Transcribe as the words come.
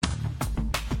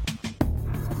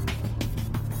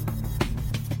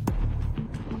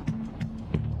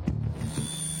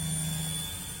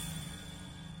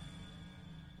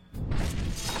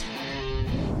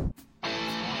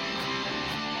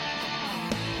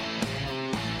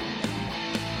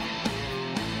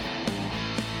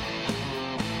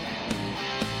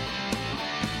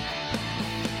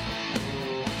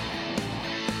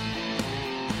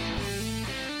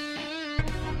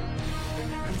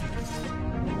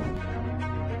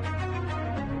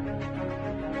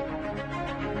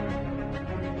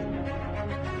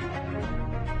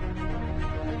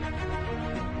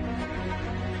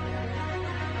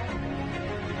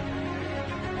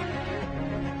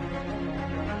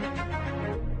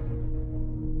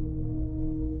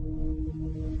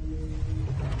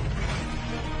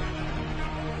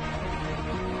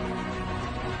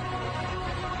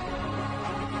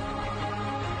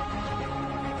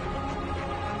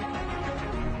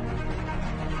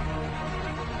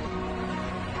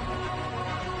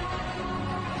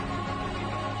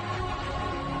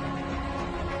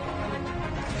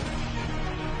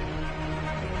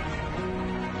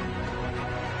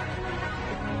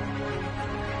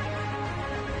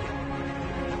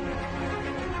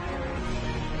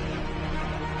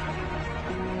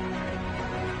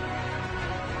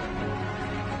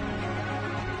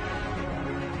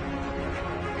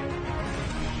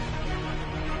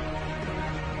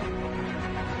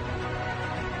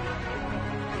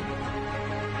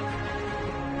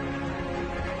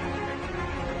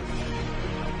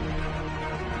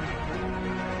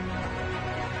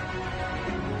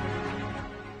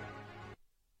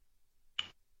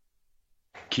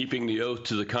Keeping the oath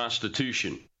to the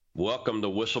Constitution. Welcome to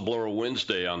Whistleblower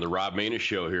Wednesday on the Rob Maness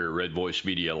Show here at Red Voice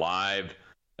Media Live.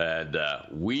 And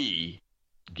we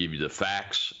give you the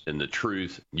facts and the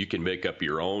truth. You can make up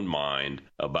your own mind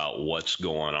about what's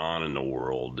going on in the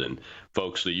world. And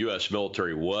folks, the U.S.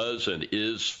 military was and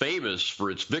is famous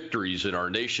for its victories in our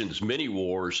nation's many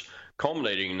wars,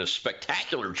 culminating in a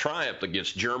spectacular triumph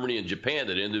against Germany and Japan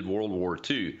that ended World War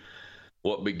II.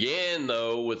 What began,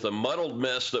 though, with a muddled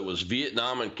mess that was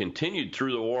Vietnam and continued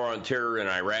through the war on terror in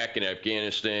Iraq and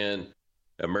Afghanistan,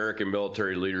 American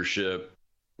military leadership,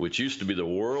 which used to be the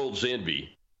world's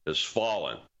envy, has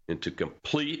fallen into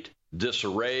complete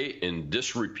disarray and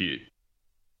disrepute.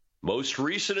 Most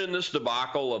recent in this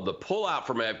debacle of the pullout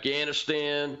from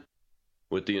Afghanistan,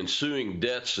 with the ensuing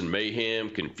deaths and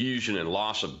mayhem, confusion, and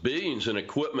loss of billions in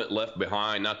equipment left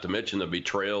behind, not to mention the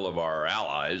betrayal of our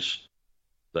allies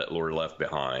that were left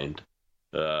behind.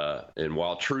 And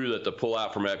while true that the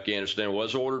pullout from Afghanistan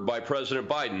was ordered by President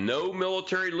Biden, no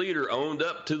military leader owned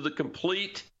up to the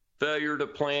complete failure to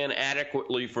plan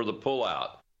adequately for the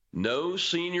pullout. No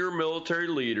senior military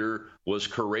leader was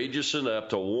courageous enough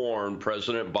to warn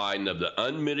President Biden of the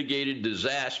unmitigated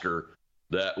disaster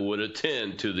that would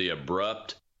attend to the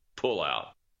abrupt pullout.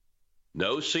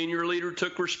 No senior leader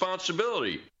took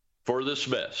responsibility for this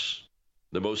mess.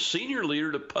 The most senior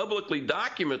leader to publicly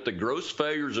document the gross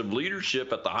failures of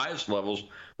leadership at the highest levels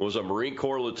was a Marine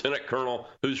Corps lieutenant colonel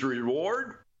whose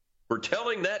reward for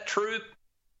telling that truth: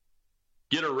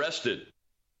 get arrested.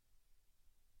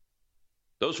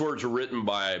 Those words were written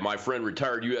by my friend,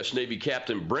 retired U.S. Navy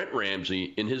Captain Brent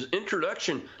Ramsey, in his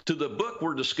introduction to the book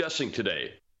we're discussing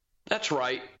today. That's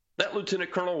right. That lieutenant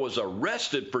colonel was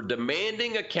arrested for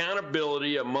demanding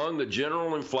accountability among the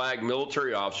general and flag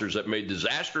military officers that made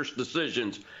disastrous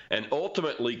decisions and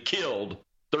ultimately killed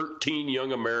 13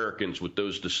 young Americans with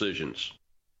those decisions.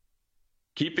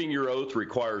 Keeping your oath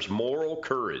requires moral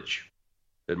courage.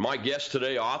 And my guest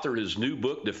today authored his new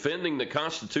book, Defending the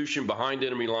Constitution Behind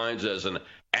Enemy Lines, as an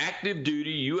active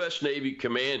duty U.S. Navy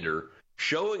commander,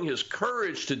 showing his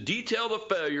courage to detail the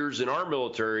failures in our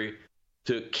military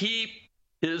to keep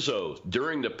his oath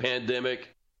during the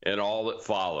pandemic and all that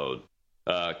followed.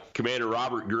 Commander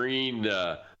Robert Green,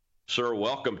 sir,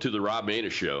 welcome to the Rob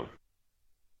Maness Show.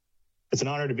 It's an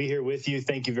honor to be here with you.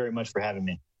 Thank you very much for having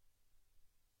me.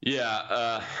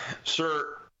 Yeah,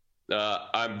 sir,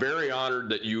 I'm very honored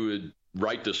that you would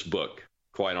write this book,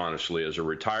 quite honestly. As a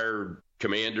retired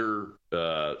commander,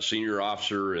 senior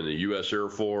officer in the U.S. Air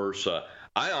Force,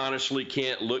 I honestly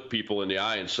can't look people in the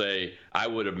eye and say I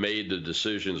would have made the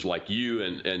decisions like you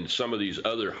and some of these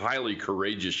other highly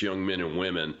courageous young men and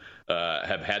women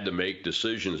have had to make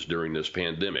decisions during this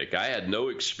pandemic. I had no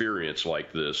experience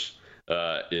like this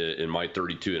in my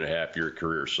 32-and-a-half-year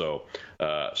career. So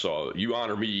you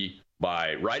honor me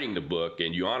by writing the book,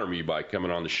 and you honor me by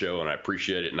coming on the show, and I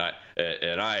appreciate it.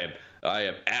 And I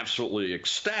am absolutely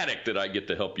ecstatic that I get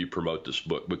to help you promote this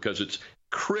book, because it's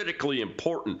critically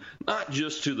important, not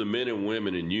just to the men and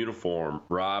women in uniform,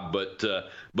 Rob, but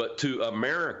to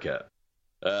America.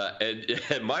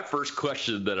 And my first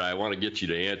question that I want to get you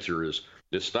to answer is,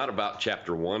 it's not about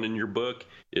chapter 1 in your book.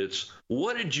 It's,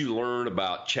 what did you learn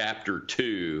about chapter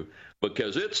 2?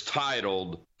 Because it's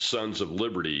titled Sons of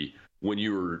Liberty. When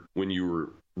you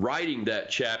were writing that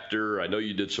chapter, I know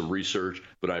you did some research,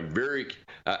 but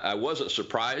I wasn't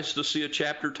surprised to see a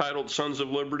chapter titled Sons of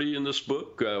Liberty in this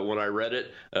book when I read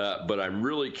it, but I'm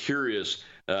really curious,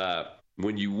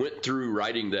 when you went through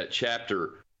writing that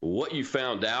chapter, what you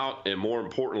found out, and more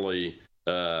importantly,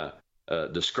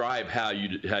 describe how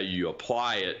you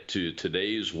apply it to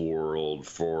today's world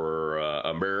for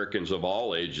Americans of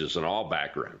all ages and all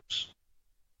backgrounds.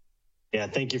 Yeah,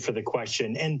 thank you for the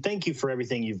question, and thank you for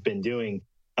everything you've been doing.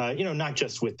 Not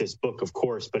just with this book, of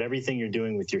course, but everything you're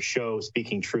doing with your show,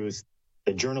 Speaking Truth.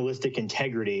 The journalistic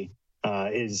integrity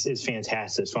is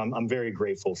fantastic. So I'm very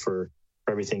grateful for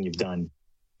everything you've done.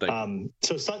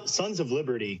 So Sons of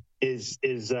Liberty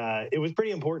it was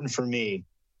pretty important for me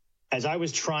as I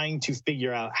was trying to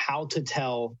figure out how to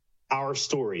tell our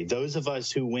story. Those of us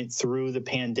who went through the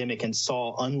pandemic and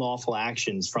saw unlawful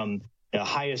actions from the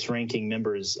highest ranking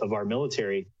members of our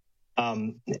military,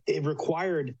 it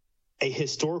required a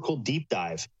historical deep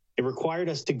dive. It required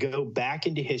us to go back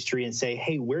into history and say,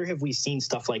 hey, where have we seen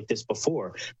stuff like this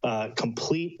before?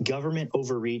 Complete government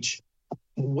overreach,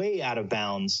 way out of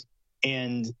bounds.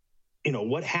 And,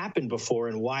 what happened before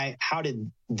and how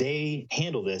did they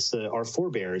handle this, our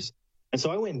forebears? And so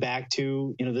I went back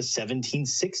to, the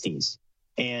 1760s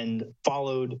and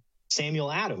followed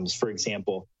Samuel Adams, for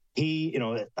example. He,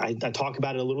 I talk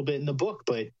about it a little bit in the book,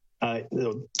 but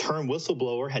the term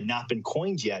whistleblower had not been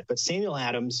coined yet, but Samuel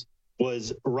Adams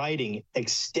was writing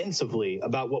extensively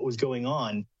about what was going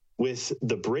on with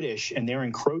the British and their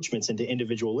encroachments into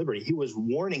individual liberty. He was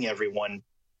warning everyone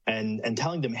and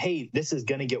telling them, hey, this is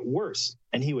going to get worse.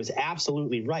 And he was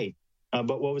absolutely right.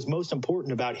 But what was most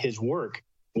important about his work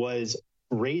was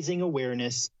raising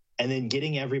awareness and then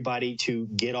getting everybody to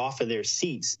get off of their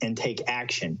seats and take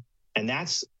action. And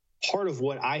that's part of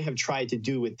what I have tried to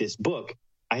do with this book.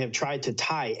 I have tried to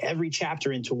tie every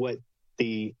chapter into what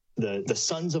the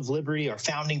Sons of Liberty, our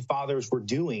founding fathers, were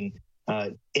doing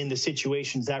in the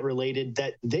situations that related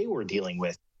that they were dealing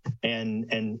with.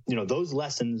 And those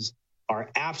lessons are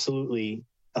absolutely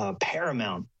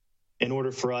paramount in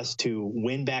order for us to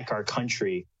win back our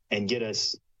country and get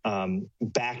us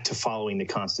back to following the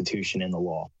Constitution and the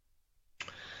law.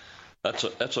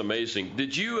 That's amazing.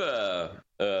 Did you,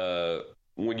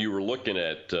 when you were looking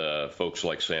at folks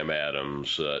like Sam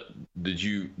Adams, did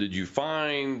you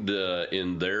find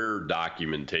in their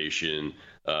documentation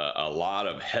a lot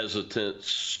of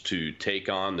hesitance to take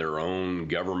on their own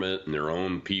government and their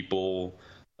own people?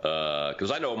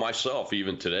 Because I know myself,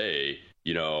 even today,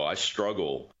 I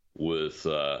struggle with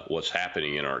what's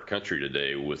happening in our country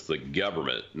today with the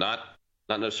government, not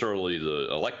necessarily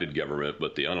the elected government,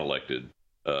 but the unelected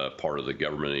part of the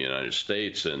government of the United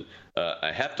States. And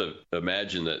I have to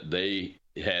imagine that they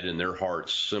had in their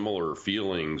hearts similar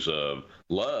feelings of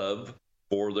love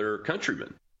for their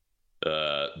countrymen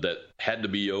that had to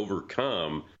be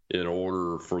overcome in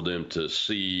order for them to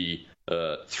see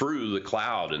through the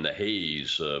cloud and the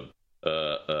haze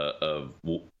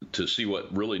to see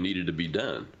what really needed to be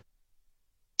done.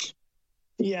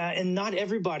 Yeah, and not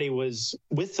everybody was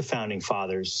with the founding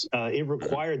fathers. It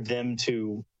required them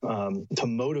to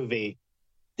motivate,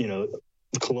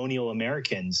 colonial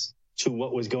Americans to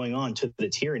what was going on, to the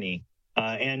tyranny.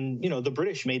 And the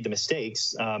British made the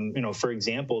mistakes. For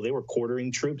example, they were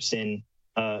quartering troops in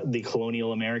the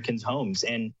colonial Americans' homes.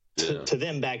 And to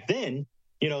them back then,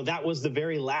 that was the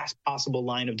very last possible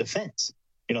line of defense.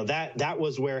 That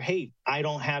was where, hey, I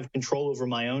don't have control over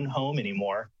my own home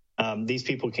anymore. These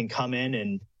people can come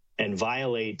in and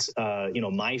violate,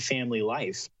 my family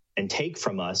life and take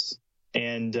from us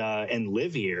and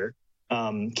live here,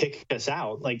 kick us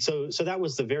out. So that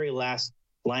was the very last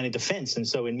line of defense. And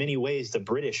so in many ways, the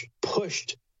British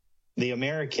pushed the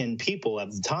American people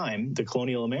at the time, the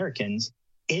colonial Americans,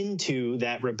 into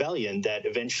that rebellion that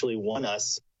eventually won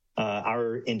us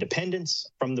our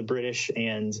independence from the British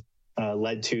and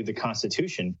led to the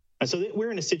Constitution. And so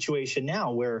we're in a situation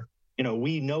now where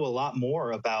we know a lot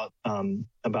more about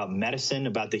medicine,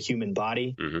 about the human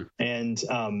body. Mm-hmm. And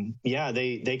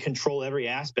they control every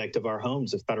aspect of our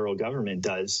homes. The federal government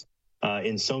does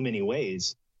in so many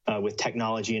ways with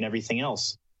technology and everything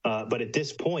else. But at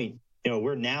this point,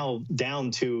 we're now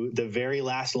down to the very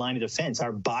last line of defense,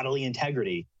 our bodily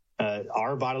integrity and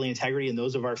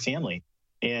those of our family.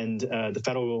 And the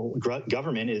federal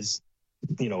government is,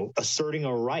 asserting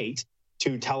a right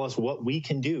to tell us what we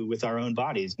can do with our own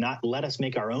bodies, not let us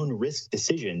make our own risk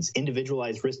decisions,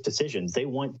 individualized risk decisions. They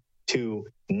want to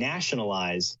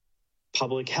nationalize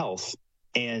public health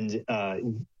and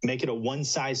make it a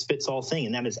one-size-fits-all thing.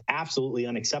 And that is absolutely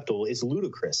unacceptable. It's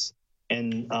ludicrous.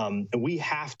 And we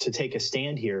have to take a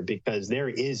stand here because there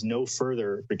is no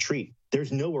further retreat.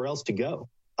 There's nowhere else to go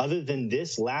other than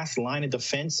this last line of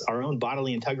defense, our own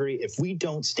bodily integrity. If we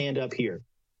don't stand up here,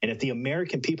 and if the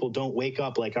American people don't wake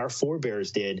up like our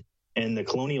forebears did in the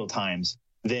colonial times,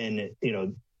 then,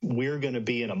 we're going to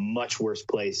be in a much worse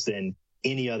place than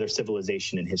any other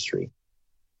civilization in history.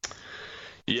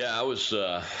 Yeah, I was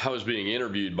being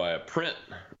interviewed by a print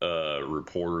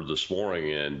reporter this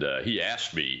morning, and he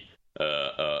asked me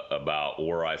about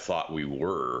where I thought we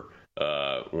were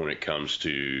when it comes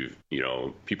to,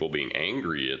 people being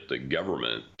angry at the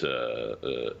government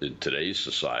in today's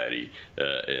society,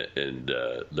 and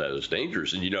that is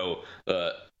dangerous. And,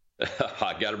 I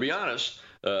got to be honest,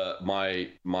 my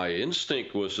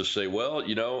instinct was to say, well,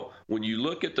 when you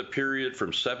look at the period from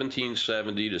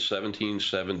 1770 to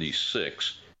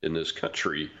 1776 in this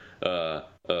country, over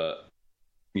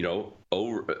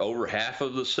half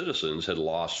of the citizens had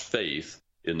lost faith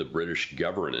in the British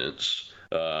governance,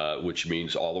 which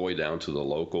means all the way down to the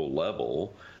local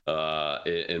level.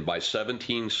 And by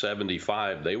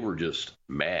 1775, they were just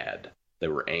mad. They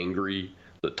were angry.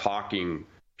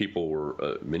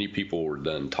 Many people were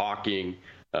done talking,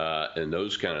 and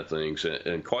those kind of things.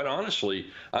 And quite honestly,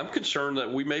 I'm concerned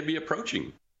that we may be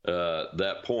approaching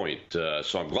that point.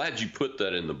 So I'm glad you put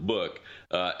that in the book.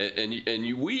 And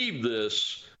you weave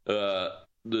this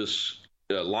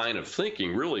line of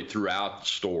thinking really throughout the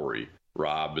story.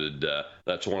 Rob, and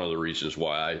that's one of the reasons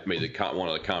why I made one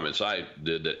of the comments I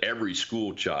did, that every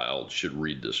school child should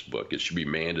read this book. It should be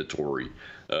mandatory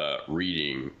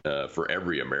reading for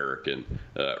every American,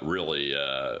 really.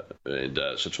 And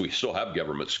since we still have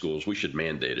government schools, we should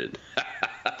mandate it.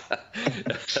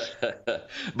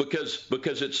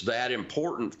 because it's that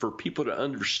important for people to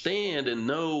understand and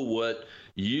know what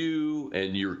you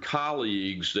and your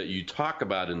colleagues that you talk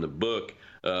about in the book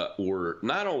were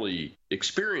not only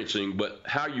experiencing, but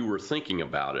how you were thinking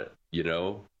about it,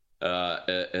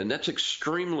 and that's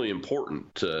extremely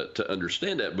important to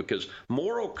understand that, because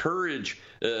moral courage,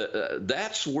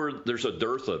 that's where there's a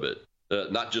dearth of it,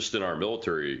 not just in our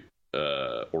military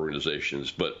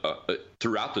organizations, but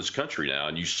throughout this country now.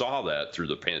 And you saw that through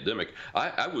the pandemic.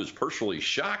 I was personally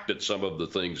shocked at some of the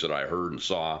things that I heard and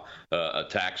saw,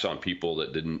 attacks on people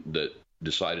that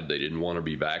decided they didn't want to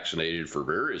be vaccinated for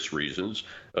various reasons,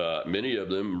 many of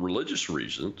them religious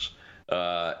reasons.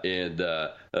 And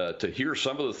to hear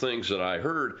some of the things that I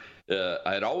heard,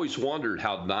 I had always wondered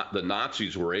how the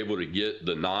Nazis were able to get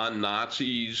the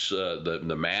non-Nazis,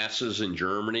 the masses in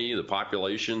Germany, the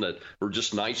population that were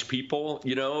just nice people,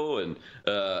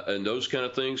 and those kind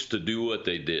of things, to do what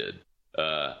they did.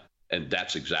 And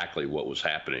that's exactly what was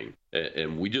happening.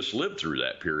 And we just lived through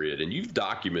that period. And you've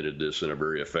documented this in a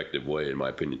very effective way, in my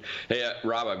opinion. Hey,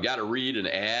 Rob, I've got to read an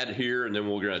ad here, and then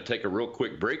we're going to take a real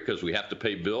quick break because we have to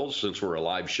pay bills since we're a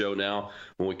live show now.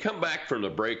 When we come back from the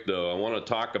break, though, I want to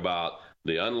talk about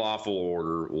the unlawful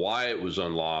order, why it was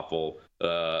unlawful.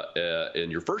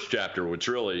 In your first chapter, which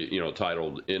really,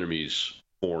 titled Enemies,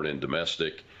 Foreign and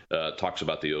Domestic, talks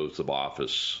about the oath of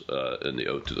office and the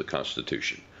oath to the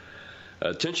Constitution.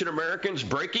 Attention Americans,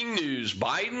 breaking news.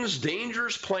 Biden's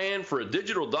dangerous plan for a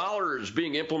digital dollar is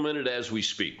being implemented as we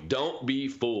speak. Don't be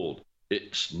fooled.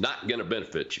 It's not going to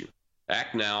benefit you.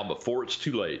 Act now before it's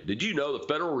too late. Did you know the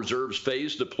Federal Reserve's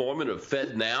phased deployment of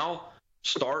FedNow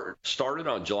started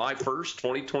on July 1st,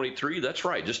 2023? That's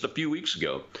right, just a few weeks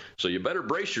ago. So you better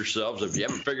brace yourselves. If you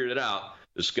haven't figured it out,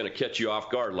 it's going to catch you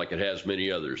off guard like it has many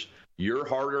others. Your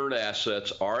hard-earned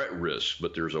assets are at risk,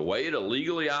 but there's a way to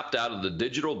legally opt out of the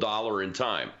digital dollar in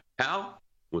time. How?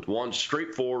 With one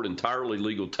straightforward, entirely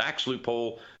legal tax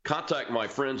loophole. Contact my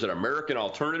friends at American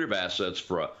Alternative Assets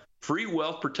for a free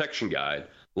wealth protection guide.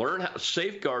 Learn how to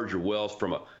safeguard your wealth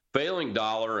from a failing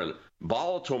dollar and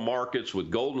volatile markets with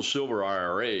gold and silver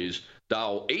IRAs.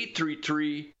 Dial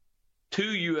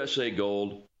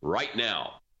 833-2USA-GOLD right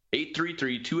now.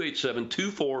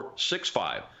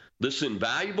 833-287-2465. This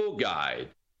invaluable guide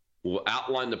will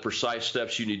outline the precise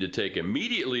steps you need to take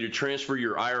immediately to transfer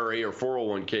your IRA or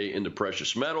 401k into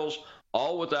precious metals,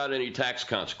 all without any tax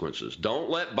consequences. Don't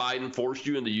let Biden force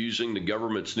you into using the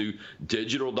government's new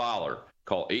digital dollar.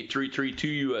 Call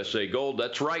 833-2USA-GOLD.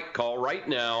 That's right. Call right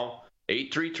now,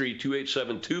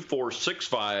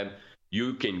 833-287-2465.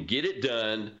 You can get it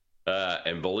done,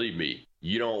 and believe me,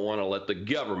 you don't want to let the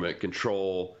government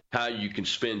control how you can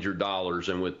spend your dollars.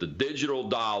 And with the digital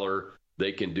dollar,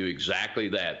 they can do exactly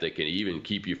that. They can even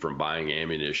keep you from buying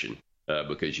ammunition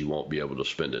because you won't be able to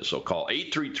spend it. So call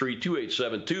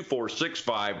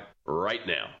 833-287-2465 right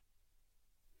now.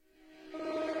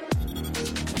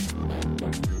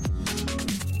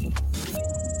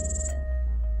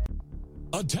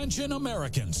 Attention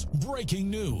Americans,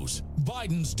 breaking news.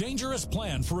 Biden's dangerous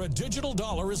plan for a digital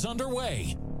dollar is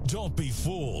underway. Don't be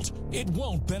fooled. It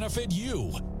won't benefit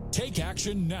you. Take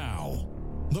action now.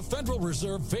 The Federal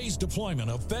Reserve phased deployment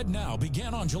of FedNow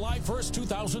began on July 1st,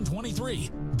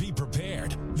 2023. Be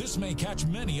prepared. This may catch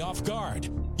many off guard.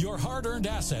 Your hard-earned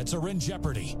assets are in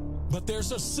jeopardy. But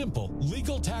there's a simple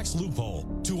legal tax loophole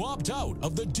to opt out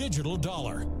of the digital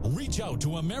dollar. Reach out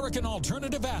to American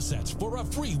Alternative Assets for a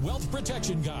free wealth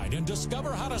protection guide and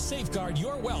discover how to safeguard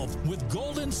your wealth with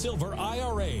gold and silver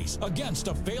IRAs against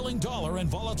a failing dollar and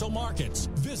volatile markets.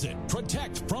 Visit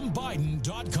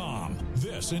protectfrombiden.com.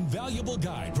 This invaluable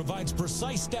guide provides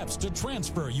precise steps to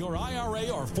transfer your IRA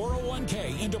or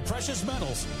 401k into precious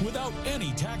metals without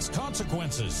any tax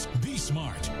consequences. Be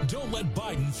smart. Don't let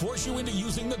Biden force you into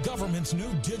using the government's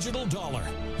new digital dollar.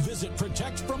 Visit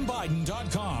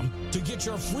protectfrombiden.com to get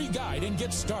your free guide and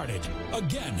get started.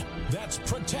 Again, that's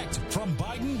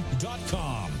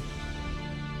protectfrombiden.com.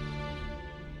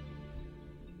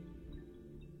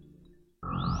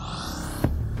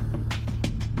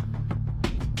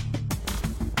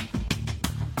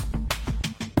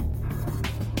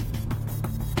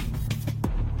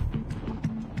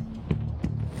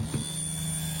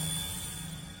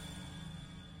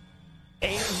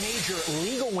 A major major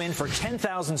legal win for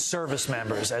 10,000 service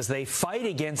members as they fight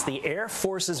against the Air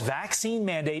Force's vaccine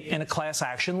mandate in a class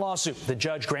action lawsuit. The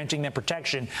judge granting them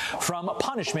protection from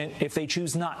punishment if they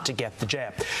choose not to get the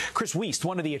jab. Chris Wiest,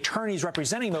 one of the attorneys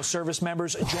representing those service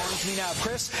members, joins me now.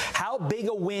 Chris, how big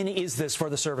a win is this for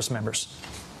the service members?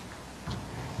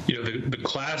 You know, the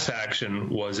class action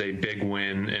was a big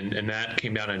win, and that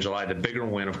came down in July. The bigger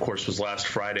win, of course, was last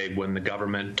Friday when the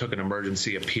government took an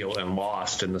emergency appeal and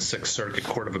lost in the Sixth Circuit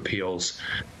Court of Appeals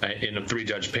in a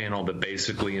 3-judge panel that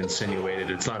basically insinuated,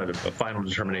 it's not a final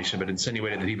determination, but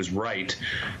insinuated that he was right,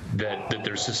 that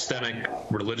there's systemic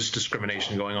religious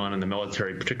discrimination going on in the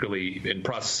military, particularly in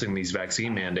processing these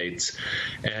vaccine mandates.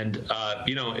 And,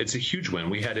 you know, it's a huge win.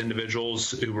 We had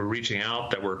individuals who were reaching out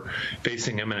that were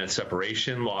facing imminent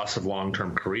separation, loss of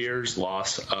long-term careers,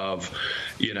 loss of,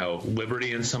 you know,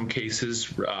 liberty in some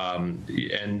cases,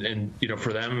 and you know,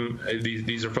 for them,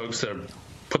 these are folks that have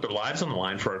put their lives on the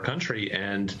line for our country,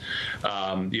 and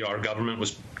you know, our government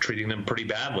was treating them pretty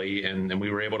badly, and we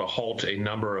were able to halt a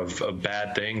number of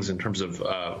bad things in terms of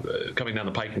coming down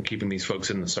the pike and keeping these folks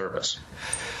in the service.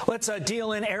 Let's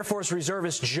deal in Air Force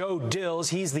reservist Joe Dills.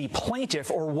 He's the plaintiff,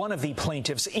 or one of the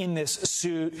plaintiffs in this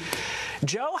suit.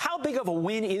 Joe, how big of a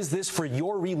win is this for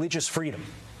your religious freedom?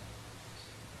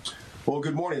 Well,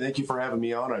 good morning. Thank you for having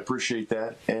me on. I appreciate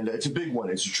that. And it's a big one.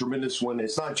 It's a tremendous one.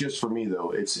 It's not just for me,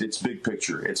 though. It's big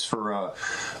picture. It's for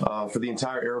the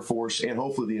entire Air Force and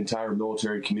hopefully the entire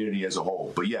military community as a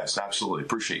whole. But yes, absolutely.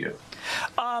 Appreciate you.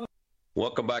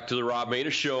 Welcome back to the Rob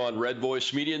Maness Show on Red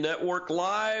Voice Media Network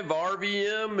Live.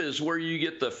 RVM is where you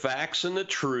get the facts and the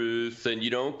truth, and you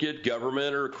don't get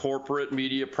government or corporate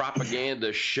media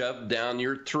propaganda shoved down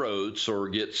your throats or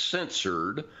get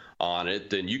censored on it.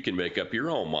 Then you can make up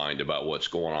your own mind about what's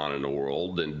going on in the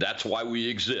world, and that's why we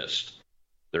exist.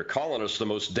 They're calling us the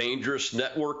most dangerous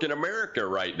network in America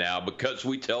right now because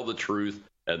we tell the truth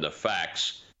and the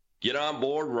facts. Get on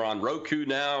board. We're on Roku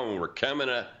now, and we're coming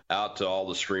out to all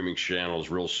the streaming channels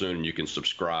real soon. And you can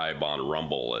subscribe on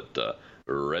Rumble at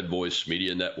Red Voice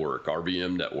Media Network,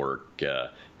 RVM Network.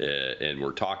 And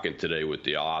we're talking today with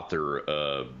the author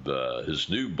of his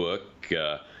new book,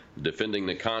 Defending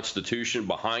the Constitution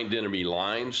Behind Enemy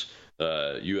Lines,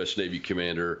 U.S. Navy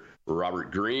Commander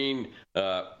Robert Greene.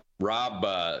 Rob,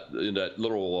 in that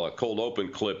little cold open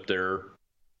clip there,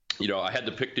 you know, I had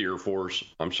to pick the Air Force.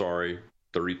 I'm sorry.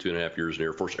 32 and a half years in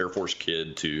Air Force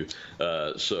kid too.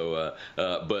 But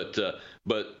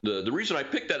the reason I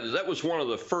picked that is that was one of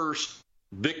the first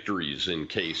victories in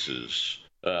cases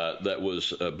that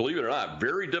was, believe it or not,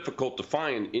 very difficult to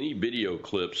find any video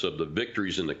clips of the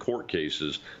victories in the court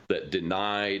cases that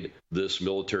denied this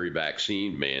military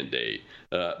vaccine mandate.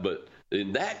 But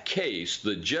in that case,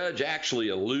 the judge actually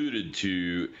alluded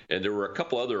to, and there were a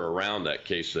couple other around that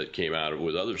case that came out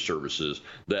with other services,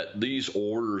 that these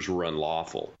orders were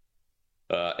unlawful.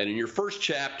 And in your first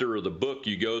chapter of the book,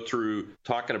 you go through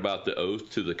talking about the oath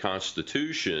to the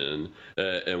Constitution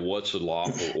and what's a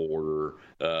lawful order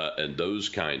and those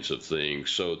kinds of things.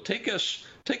 So take us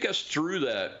through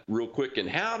that real quick. And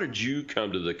how did you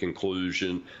come to the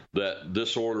conclusion that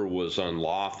this order was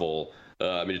unlawful?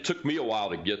 I mean, it took me a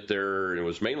while to get there, and it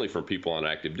was mainly from people on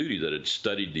active duty that had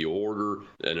studied the order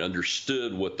and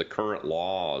understood what the current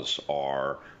laws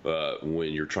are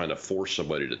when you're trying to force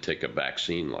somebody to take a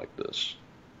vaccine like this.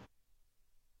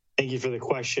 Thank you for the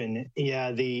question.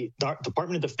 Yeah, the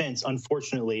Department of Defense,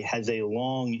 unfortunately, has a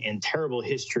long and terrible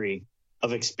history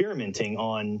of experimenting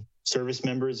on service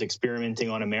members,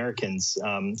 experimenting on Americans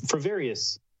for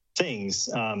various things,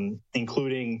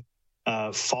 including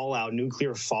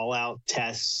nuclear fallout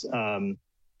tests,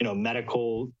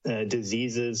 medical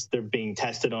diseases. They're being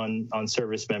tested on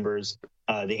service members,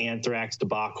 the anthrax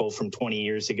debacle from 20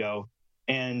 years ago.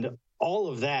 And all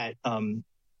of that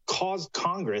caused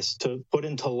Congress to put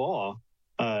into law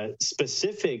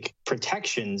specific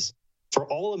protections for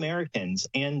all Americans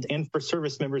and for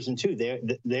service members, and too.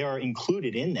 They are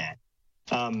included in that.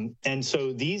 And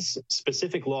so these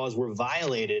specific laws were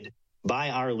violated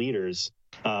by our leaders,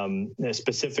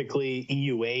 specifically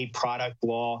EUA product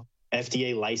law,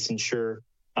 FDA licensure.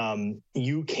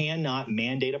 You cannot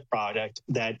mandate a product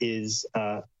that is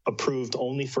approved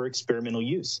only for experimental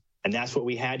use. And that's what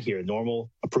we had here.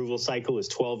 Normal approval cycle is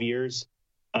 12 years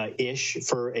ish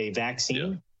for a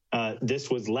vaccine. Yeah. This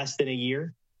was less than a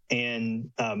year, and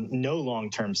no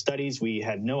long-term studies. We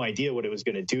had no idea what it was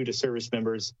going to do to service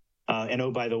members. And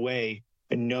oh, by the way,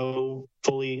 no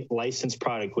fully licensed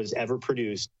product was ever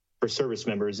produced for service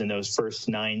members in those first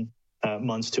 9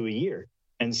 months to a year.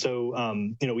 And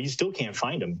so, we still can't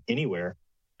find them anywhere.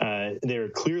 They're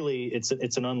clearly, it's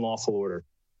an unlawful order.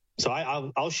 So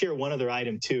I'll share one other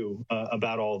item too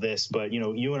about all this. But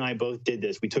you and I both did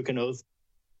this. We took an oath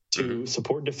to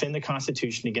support and defend the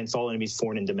Constitution against all enemies,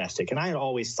 foreign and domestic. And I had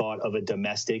always thought of a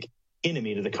domestic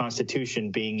enemy to the Constitution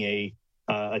being a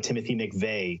Timothy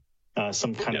McVeigh,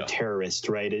 some kind of terrorist,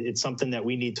 right? It's something that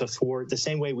we need to thwart the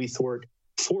same way we thwart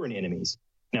foreign enemies.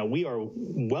 Now, we are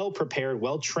well prepared,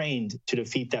 well trained to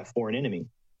defeat that foreign enemy.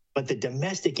 But the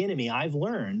domestic enemy, I've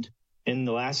learned in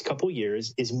the last couple of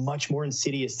years, is much more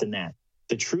insidious than that.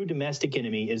 The true domestic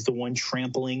enemy is the one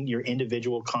trampling your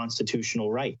individual constitutional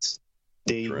rights.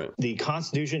 The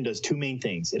Constitution does two main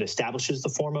things. It establishes the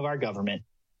form of our government,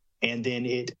 and then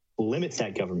it limits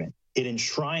that government. It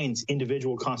enshrines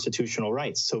individual constitutional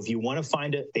rights. So if you want to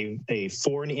find a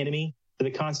foreign enemy to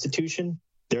the Constitution,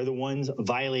 they're the ones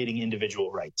violating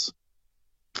individual rights.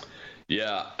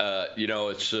 Yeah,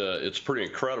 it's pretty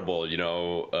incredible. With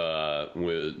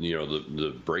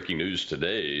the breaking news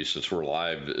today, since we're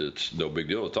live, it's no big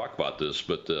deal to talk about this.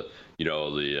 But the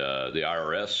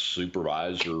IRS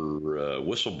supervisor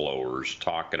whistleblowers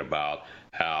talking about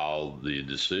how the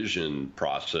decision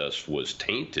process was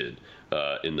tainted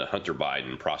in the Hunter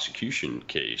Biden prosecution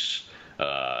case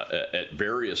at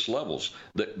various levels.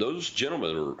 Those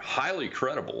gentlemen are highly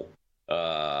credible.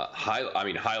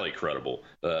 Highly credible.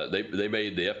 They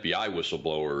made the FBI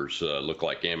whistleblowers look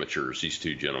like amateurs. These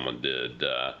two gentlemen did,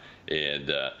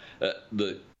 and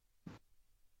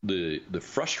the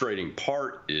frustrating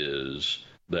part is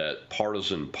that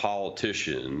partisan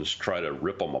politicians try to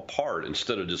rip them apart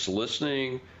instead of just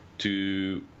listening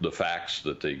to the facts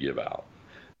that they give out,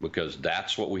 because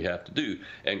that's what we have to do.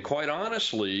 And quite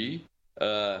honestly,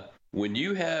 when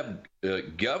you have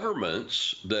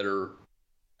governments that are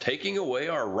taking away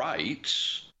our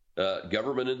rights,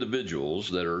 government individuals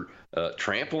that are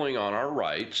trampling on our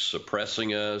rights,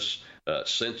 suppressing us,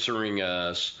 censoring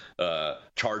us,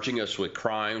 charging us with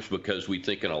crimes because we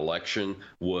think an election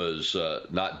was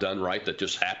not done right, that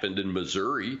just happened in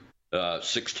Missouri.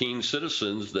 16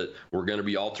 citizens that were going to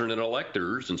be alternate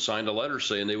electors and signed a letter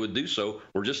saying they would do so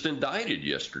were just indicted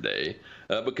yesterday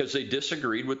because they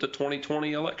disagreed with the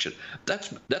 2020 election.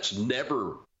 That's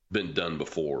never been done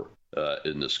before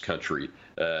in this country.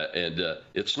 And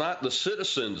it's not the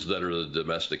citizens that are the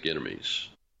domestic enemies,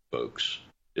 folks.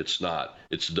 It's not.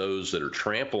 It's those that are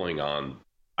trampling on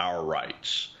our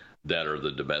rights that are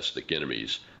the domestic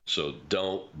enemies. So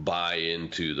don't buy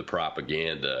into the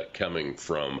propaganda coming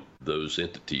from those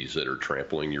entities that are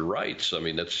trampling your rights. I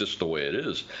mean, that's just the way it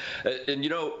is. And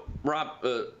Rob,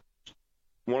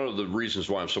 one of the reasons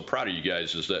why I'm so proud of you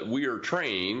guys is that we are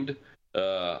trained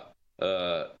to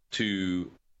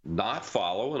not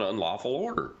follow an unlawful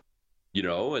order.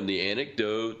 And the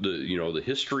anecdote, the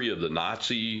history of the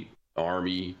Nazi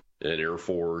Army and Air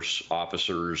Force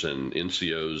officers and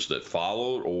NCOs that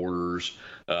followed orders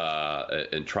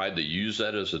and tried to use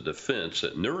that as a defense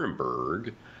at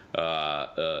Nuremberg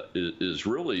is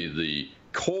really the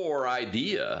core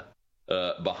idea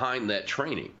behind that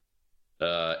training.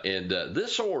 And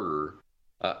this order,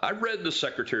 I read the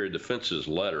Secretary of Defense's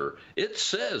letter. It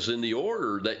says in the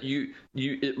order that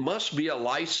it must be a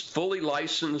fully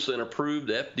licensed and approved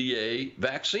FDA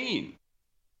vaccine.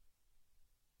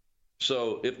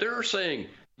 So if they're saying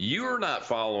you're not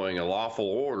following a lawful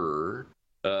order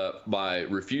by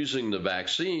refusing the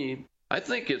vaccine, I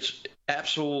think it's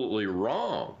absolutely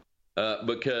wrong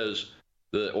because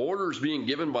the orders being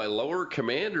given by lower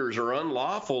commanders are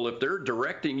unlawful if they're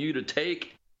directing you to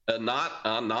take a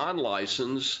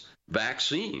non-licensed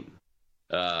vaccine.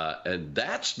 And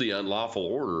that's the unlawful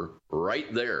order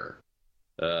right there.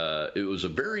 It was a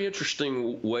very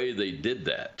interesting way they did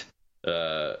that.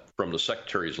 From the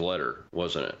Secretary's letter,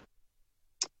 wasn't it?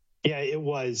 Yeah, it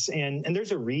was, and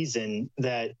there's a reason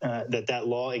that that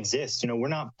law exists. We're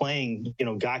not playing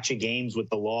gotcha games with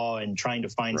the law and trying to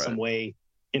find some way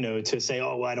to say,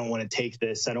 oh, well, I don't want to take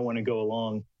this, I don't want to go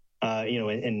along,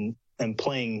 and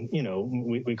playing,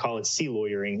 we call it sea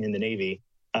lawyering in the Navy,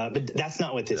 but that's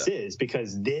not what this is,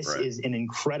 because this is an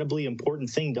incredibly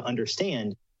important thing to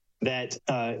understand, that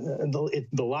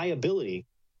the liability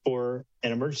for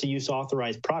an emergency use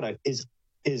authorized product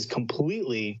is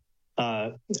completely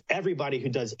everybody who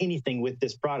does anything with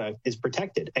this product is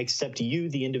protected, except you,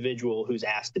 the individual who's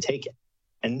asked to take it.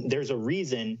 And there's a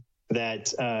reason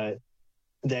that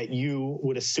that you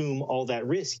would assume all that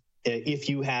risk if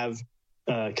you have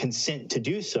consent to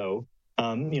do so.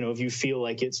 If you feel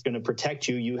like it's going to protect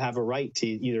you, you have a right to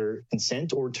either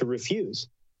consent or to refuse.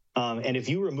 And if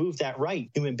you remove that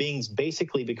right, human beings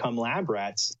basically become lab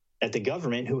rats at the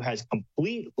government, who has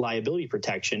complete liability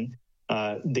protection.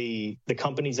 The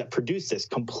companies that produce this,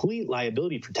 complete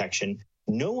liability protection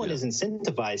No one is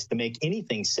incentivized to make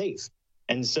anything safe.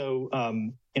 And so,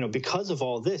 because of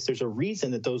all this, there's a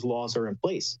reason that those laws are in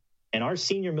place. And our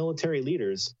senior military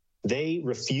leaders, they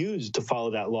refused to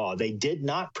follow that law. They did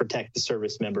not protect the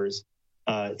service members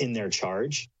in their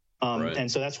charge. Right.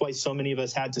 And so that's why so many of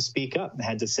us had to speak up,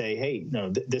 had to say, hey,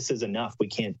 no, this is enough. We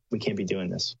can't be doing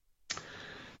this.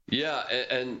 Yeah,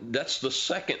 and that's the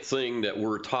second thing that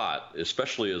we're taught,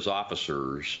 especially as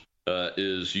officers,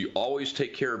 is you always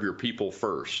take care of your people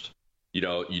first. You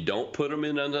don't put them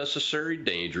in unnecessary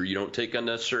danger. You don't take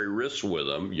unnecessary risks with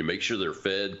them. You make sure they're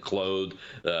fed, clothed,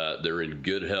 they're in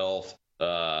good health,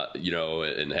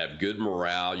 and have good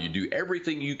morale. You do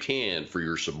everything you can for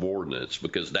your subordinates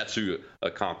because that's who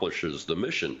accomplishes the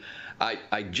mission.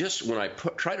 When I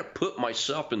try to put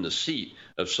myself in the seat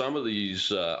of some of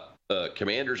these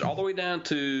commanders, all the way down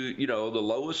to, the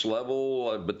lowest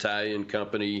level battalion,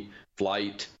 company,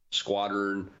 flight,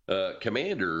 squadron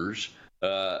commanders.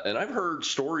 And I've heard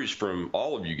stories from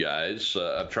all of you guys.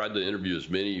 I've tried to interview as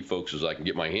many folks as I can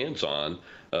get my hands on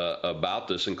about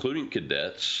this, including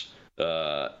cadets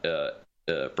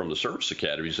from the service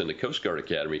academies and the Coast Guard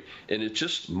Academy. And it's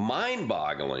just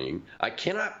mind-boggling. I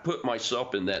cannot put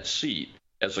myself in that seat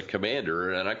as a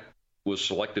commander, and I was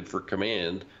selected for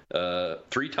command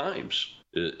 3 times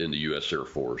in the U.S. Air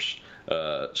Force.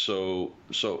 So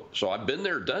I've been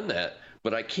there, done that,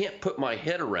 but I can't put my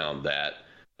head around that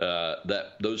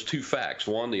those two facts: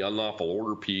 one, the unlawful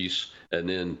order piece, and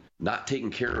then not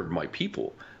taking care of my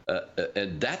people.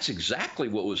 And that's exactly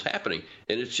what was happening.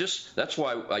 And that's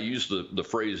why I use the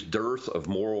phrase dearth of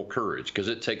moral courage, because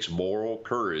it takes moral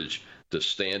courage to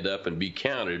stand up and be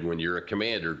counted when you're a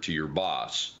commander to your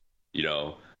boss.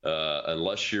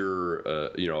 Unless you're,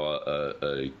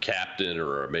 a captain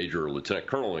or a major or lieutenant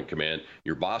colonel in command,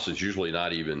 your boss is usually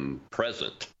not even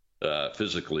present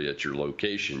physically at your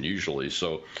location usually.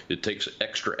 So it takes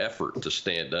extra effort to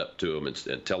stand up to them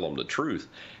and tell them the truth.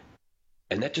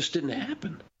 And that just didn't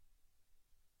happen.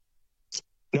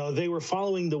 No, they were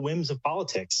following the whims of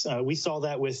politics. We saw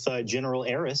that with General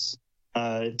Harris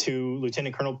to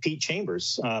Lieutenant Colonel Pete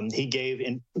Chambers. He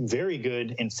gave very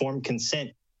good informed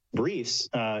consent briefs,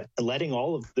 letting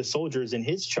all of the soldiers in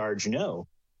his charge know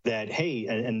that, hey,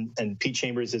 and Pete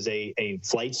Chambers is a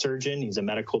flight surgeon. He's a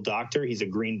medical doctor. He's a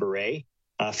Green Beret,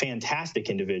 a fantastic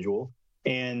individual.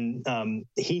 And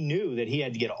he knew that he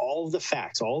had to get all of the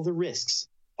facts, all of the risks,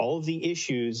 all of the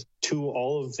issues to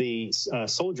all of the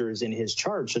soldiers in his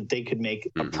charge so that they could make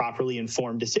a properly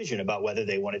informed decision about whether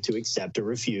they wanted to accept or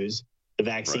refuse the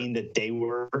vaccine that they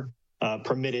were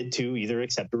permitted to either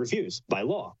accept or refuse by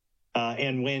law.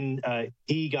 And when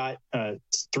he got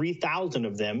 3,000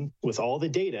 of them with all the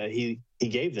data he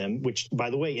gave them, which, by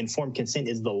the way, informed consent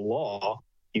is the law.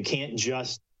 You can't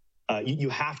just you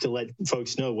have to let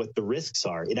folks know what the risks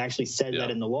are. It actually says that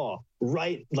in the law,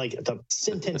 right? Like the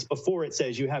sentence before it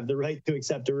says you have the right to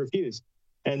accept or refuse.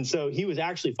 And so he was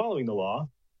actually following the law.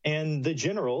 And the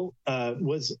general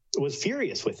was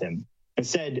furious with him and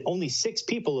said only 6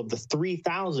 people of the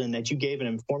 3,000 that you gave an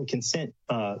informed consent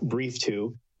brief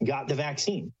to got the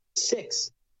vaccine.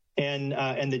 6. And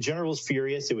the general was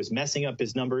furious. It was messing up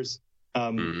his numbers.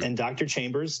 And Dr.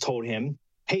 Chambers told him,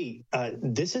 hey,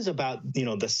 this is about,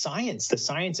 the science. The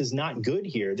science is not good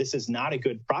here. This is not a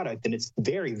good product, and it's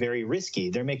very, very risky.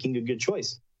 They're making a good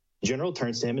choice. The general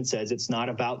turns to him and says, it's not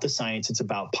about the science, it's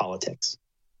about politics.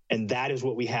 And that is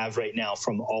what we have right now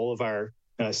from all of our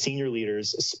senior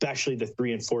leaders, especially the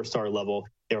 3- and 4-star level.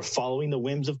 They're following the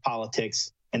whims of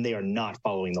politics, and they are not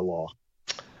following the law.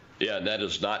 Yeah, and that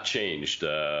has not changed.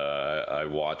 I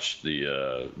watched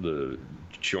the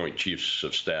Joint Chiefs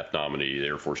of Staff nominee,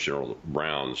 Air Force General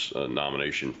Brown's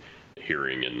nomination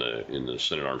hearing in the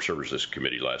Senate Armed Services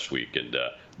Committee last week, and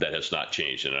that has not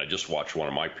changed. And I just watched one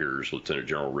of my peers, Lieutenant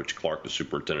General Rich Clark, the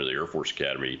superintendent of the Air Force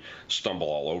Academy, stumble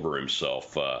all over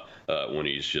himself when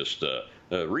he's just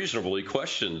reasonably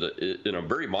questioned in a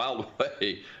very mild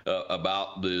way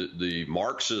about the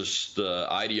Marxist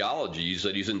ideologies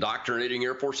that he's indoctrinating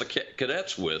Air Force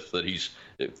cadets with, that he's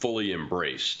fully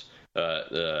embraced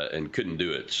and couldn't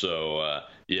do it. So,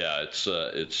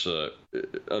 it's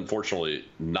unfortunately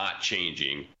not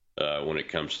changing when it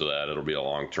comes to that. It'll be a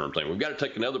long-term thing. We've got to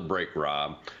take another break,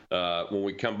 Rob. When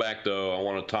we come back, though, I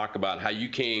want to talk about how you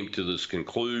came to this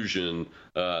conclusion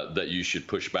that you should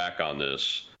push back on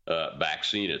this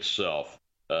vaccine itself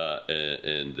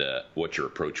and what your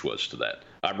approach was to that.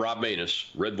 I'm Rob Maness,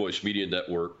 Red Voice Media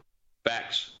Network,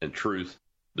 Facts and Truth,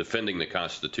 defending the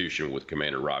Constitution with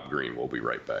Commander Rob Green. We'll be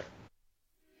right back.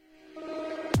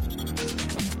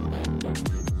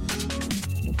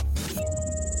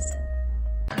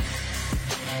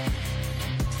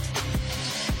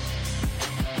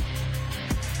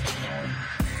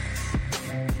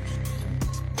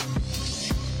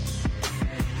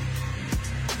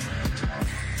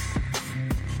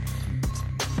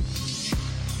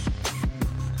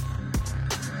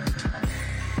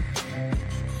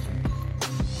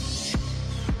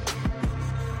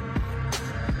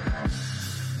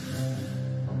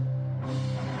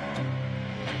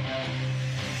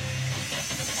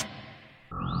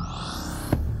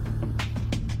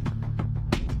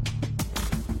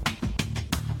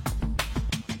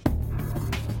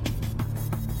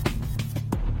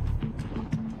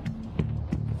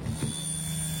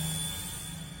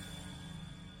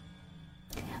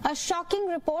 A shocking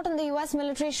report in the U.S.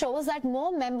 military shows that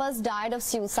more members died of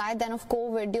suicide than of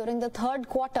COVID during the third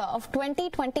quarter of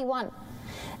 2021.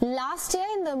 Last year,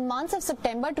 in the months of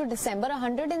September to December,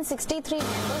 163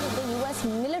 members of the U.S.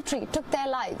 military took their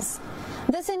lives.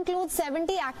 This includes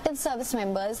 70 active service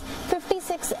members,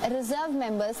 56 reserve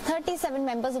members, 37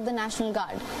 members of the National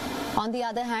Guard. On the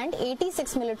other hand,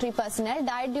 86 military personnel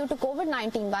died due to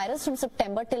COVID-19 virus from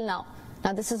September till now.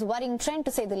 Now, this is a worrying trend,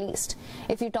 to say the least.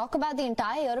 If you talk about the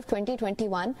entire year of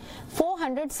 2021,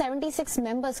 476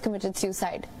 members committed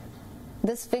suicide.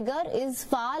 This figure is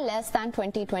far less than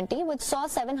 2020, which saw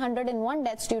 701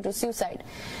 deaths due to suicide.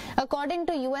 According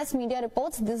to U.S. media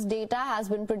reports, this data has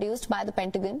been produced by the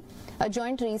Pentagon. A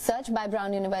joint research by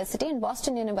Brown University and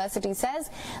Boston University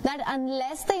says that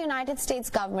unless the United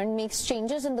States government makes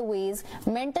changes in the ways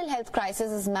mental health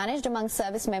crisis is managed among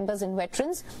service members and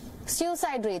veterans,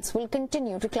 suicide rates will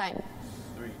continue to climb.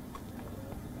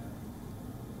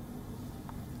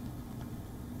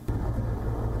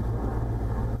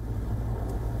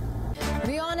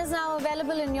 WION is now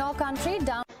available in your country.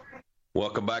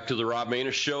 Welcome back to the Rob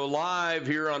Maness Show, live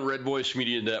here on Red Voice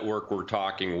Media Network. We're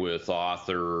talking with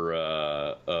author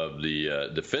of the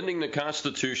Defending the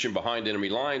Constitution Behind Enemy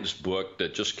Lines book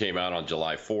that just came out on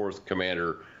July 4th,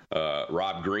 Commander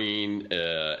Rob Green.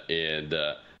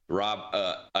 Rob,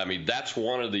 I mean, that's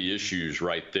one of the issues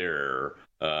right there,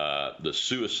 the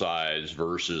suicides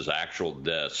versus actual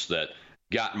deaths that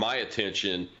got my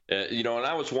attention. And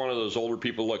I was one of those older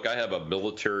people. Look, I have a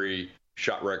military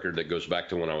shot record that goes back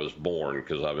to when I was born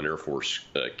because I'm an Air Force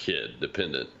kid,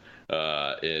 dependent.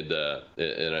 And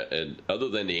other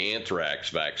than the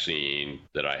anthrax vaccine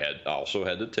that I also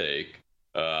had to take,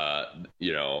 I've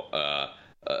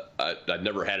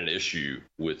never had an issue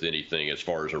with anything as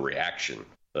far as a reaction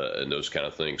and those kind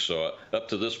of things. So up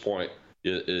to this point,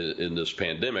 in this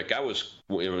pandemic, I was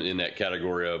in that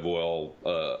category of,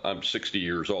 I'm 60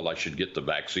 years old. I should get the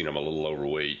vaccine. I'm a little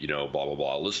overweight, blah, blah,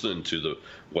 blah. Listening to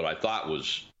what I thought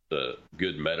was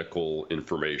good medical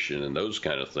information and those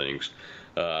kind of things.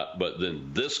 But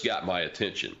then this got my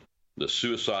attention, the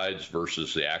suicides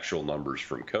versus the actual numbers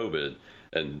from COVID.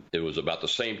 And it was about the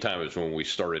same time as when we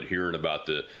started hearing about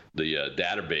the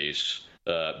database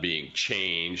being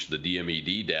changed, the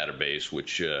DMED database,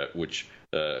 which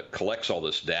collects all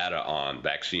this data on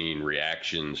vaccine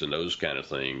reactions and those kind of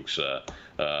things.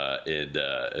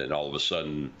 And all of a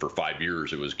sudden, for 5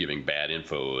 years, it was giving bad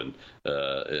info. And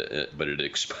but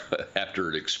after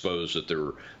it exposed that there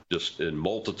were just in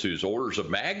multitudes, orders of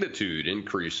magnitude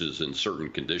increases in certain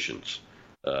conditions,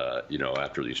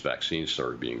 after these vaccines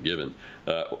started being given.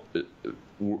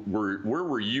 Where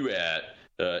were you at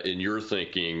in your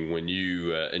thinking when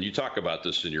you and you talk about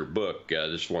this in your book? I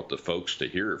just want the folks to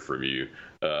hear it from you.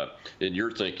 In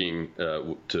your thinking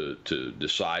to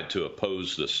decide to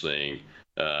oppose this thing,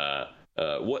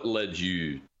 what led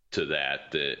you to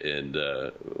that? And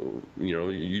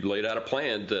you laid out a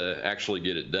plan to actually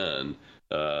get it done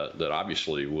that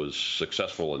obviously was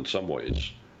successful in some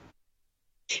ways.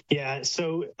 Yeah.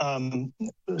 So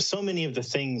many of the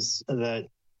things that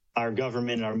our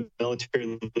government, our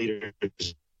military leaders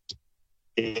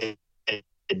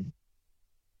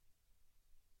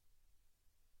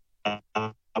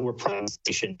were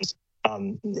prosecutions.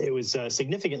 It was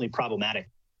significantly problematic,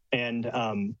 and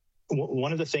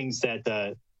one of the things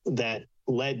that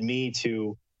led me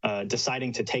to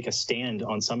deciding to take a stand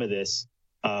on some of this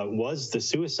was the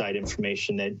suicide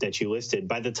information that you listed.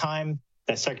 By the time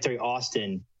that Secretary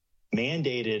Austin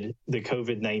mandated the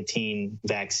COVID-19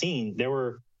 vaccine, there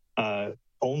were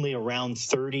only around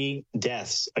 30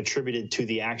 deaths attributed to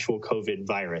the actual COVID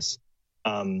virus.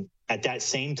 At that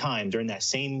same time, during that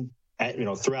same,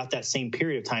 throughout that same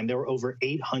period of time, there were over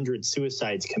 800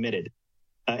 suicides committed.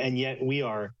 And yet we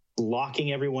are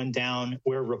locking everyone down.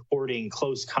 We're reporting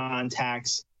close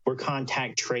contacts. We're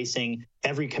contact tracing.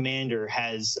 Every commander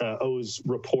owes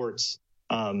reports,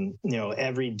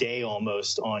 every day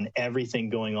almost on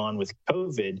everything going on with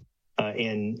COVID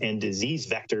and disease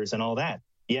vectors and all that.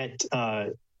 Yet,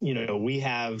 we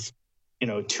have,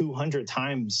 200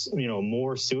 times,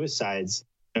 more suicides,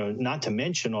 not to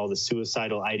mention all the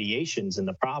suicidal ideations and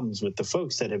the problems with the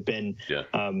folks that have been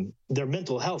their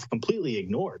mental health completely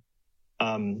ignored.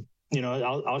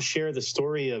 I'll share the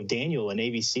story of Daniel, a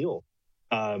Navy SEAL.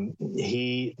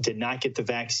 He did not get the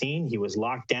vaccine. He was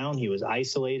locked down. He was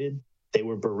isolated. They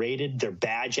were berated. Their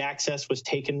badge access was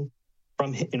taken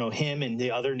from him and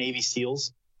the other Navy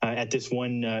SEALs on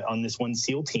this one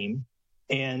SEAL team.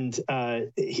 And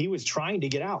he was trying to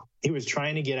get out. He was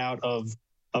trying to get out of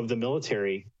the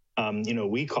military.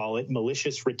 We call it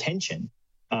malicious retention.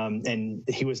 and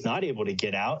he was not able to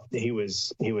get out. He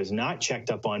was not checked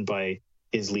up on by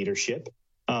his leadership,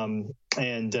 and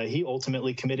he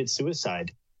ultimately committed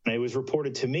suicide. And it was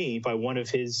reported to me by one of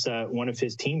his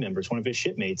team members, one of his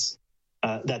shipmates,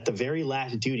 that the very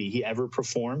last duty he ever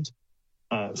performed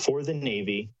for the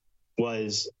Navy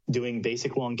was doing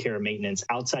basic lawn care maintenance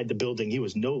outside the building he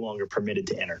was no longer permitted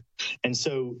to enter. And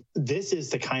so this is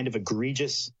the kind of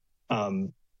egregious,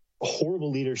 horrible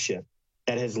leadership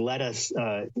that has led us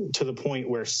to the point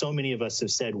where so many of us have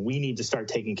said we need to start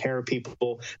taking care of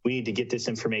people. We need to get this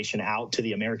information out to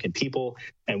the American people,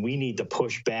 and we need to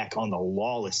push back on the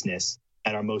lawlessness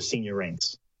at our most senior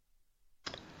ranks.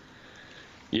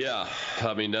 Yeah,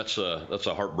 I mean, that's a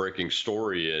heartbreaking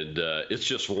story, and it's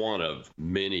just one of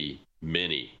many.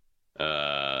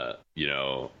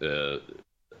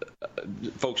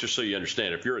 Folks, just so you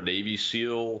understand, if you're a Navy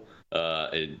SEAL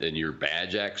and your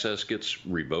badge access gets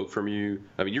revoked from you,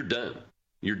 I mean, you're done.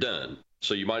 You're done.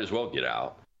 So you might as well get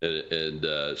out. And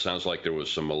it sounds like there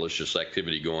was some malicious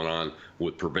activity going on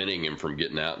with preventing him from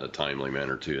getting out in a timely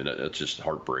manner, too. And that's just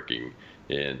heartbreaking.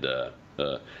 And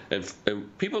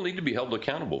people need to be held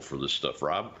accountable for this stuff,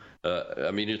 Rob.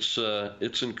 I mean, it's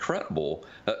incredible.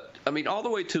 I mean, all the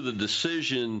way to the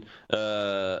decision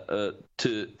to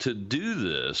do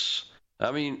this.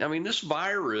 I mean, this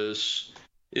virus,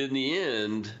 in the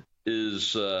end,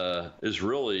 is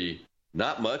really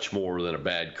not much more than a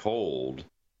bad cold,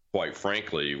 quite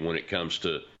frankly, when it comes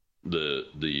to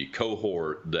the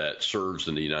cohort that serves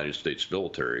in the United States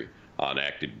military on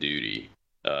active duty.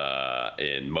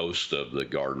 And most of the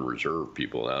Guard and Reserve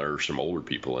people. Now there are some older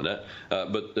people in that,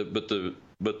 but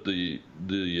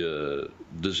the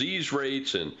disease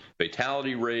rates and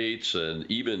fatality rates, and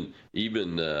even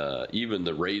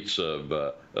the rates of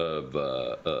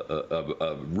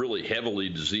really heavily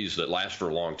disease that last for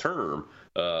a long term,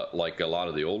 like a lot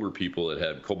of the older people that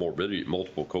have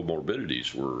multiple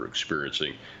comorbidities were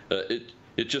experiencing.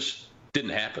 It just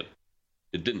didn't happen.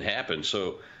 It didn't happen.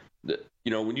 So.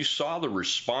 When you saw the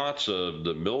response of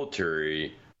the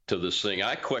military to this thing,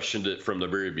 I questioned it from the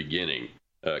very beginning,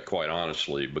 quite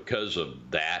honestly, because of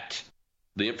that.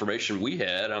 The information we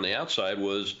had on the outside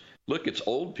was, look, it's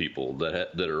old people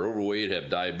that are overweight, have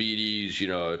diabetes.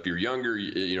 If you're younger,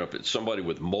 if it's somebody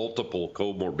with multiple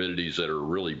comorbidities that are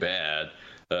really bad,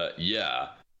 yeah.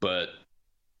 But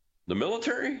the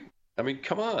military, I mean,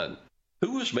 come on.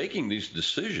 Who was making these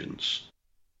decisions?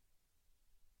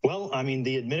 Well, I mean,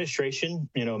 the administration,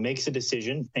 makes a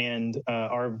decision, and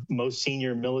our most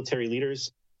senior military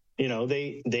leaders,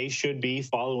 they should be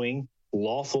following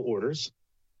lawful orders.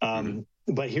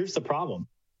 But here's the problem: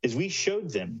 is we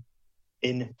showed them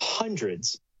in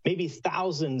hundreds, maybe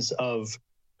thousands of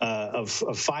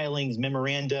filings,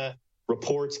 memoranda,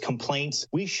 reports, complaints.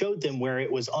 We showed them where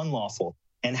it was unlawful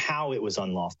and how it was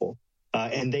unlawful,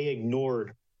 and they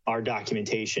ignored our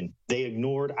documentation. They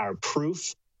ignored our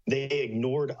proof. They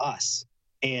ignored us,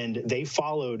 and they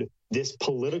followed this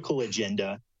political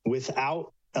agenda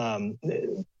without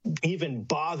even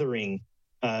bothering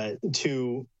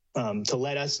to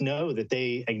let us know that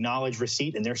they acknowledge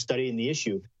receipt and they're studying the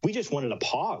issue. We just wanted a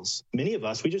pause. Many of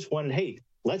us, we just wanted, hey,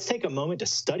 let's take a moment to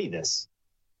study this.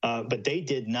 But they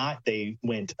did not. They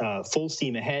went full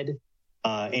steam ahead,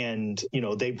 and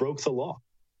they broke the law.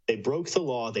 They broke the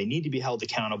law. They need to be held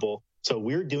accountable. So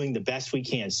we're doing the best we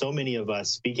can. So many of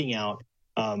us speaking out,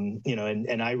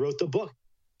 and I wrote the book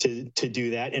to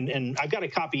do that. And I've got a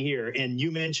copy here. And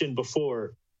you mentioned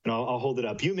before, and I'll hold it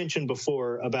up. You mentioned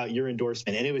before about your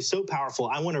endorsement, and it was so powerful.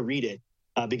 I want to read it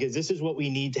because this is what we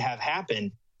need to have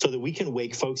happen so that we can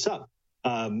wake folks up.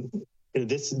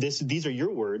 These are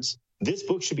your words. This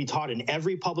book should be taught in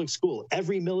every public school,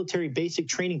 every military basic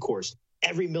training course,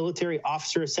 every military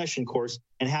officer accession course,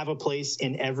 and have a place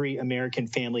in every American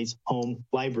family's home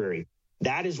library.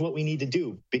 That is what we need to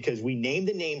do, because we name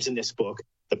the names in this book,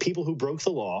 the people who broke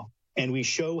the law, and we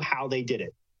show how they did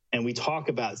it. And we talk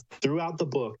about throughout the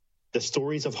book the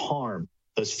stories of harm,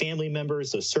 those family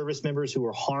members, those service members who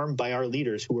were harmed by our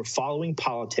leaders, who were following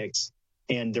politics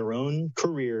and their own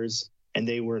careers, and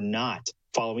they were not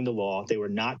following the law, they were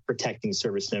not protecting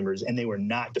service members, and they were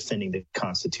not defending the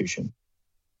Constitution.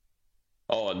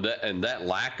 Oh, and that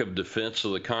lack of defense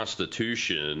of the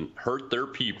Constitution hurt their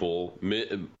people,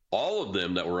 all of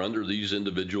them that were under these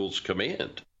individuals'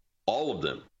 command. All of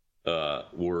them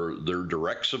were their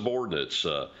direct subordinates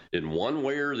in one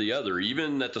way or the other,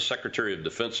 even at the Secretary of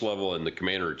Defense level and the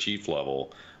Commander-in-Chief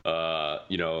level. I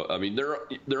mean,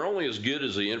 they're only as good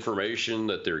as the information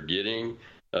that they're getting.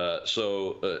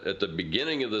 So at the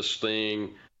beginning of this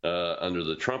thing, under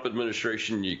the Trump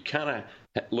administration, you kind of,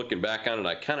 looking back on it,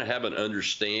 I kind of have an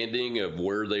understanding of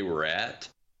where they were at.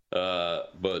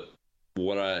 But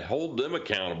what I hold them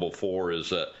accountable for is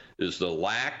the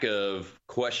lack of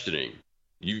questioning.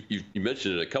 You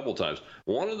mentioned it a couple times.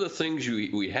 One of the things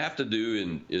we have to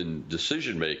do in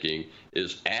decision making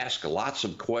is ask lots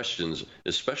of questions,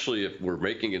 especially if we're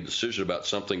making a decision about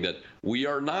something that we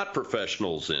are not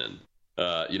professionals in.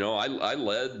 I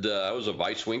was a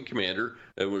vice wing commander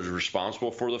and was responsible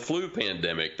for the flu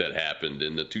pandemic that happened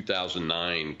in the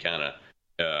 2009 kind of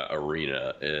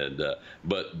arena.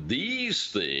 But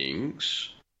these things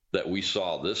that we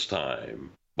saw this time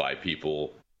by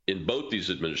people in both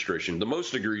these administrations, the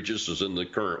most egregious is in the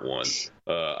current one.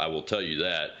 I will tell you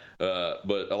that.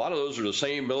 But a lot of those are the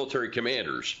same military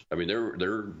commanders. I mean,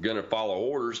 they're going to follow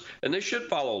orders, and they should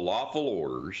follow lawful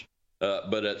orders.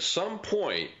 But at some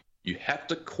point, you have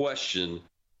to question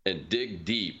and dig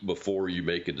deep before you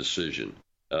make a decision.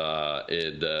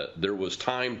 And there was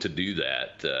time to do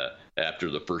that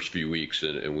after the first few weeks,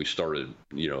 and we started,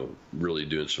 really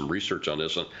doing some research on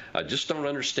this. And I just don't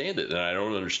understand it, and I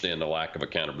don't understand the lack of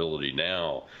accountability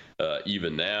now,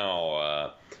 even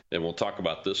now. And we'll talk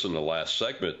about this in the last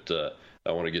segment.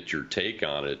 I want to get your take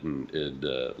on it and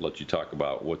let you talk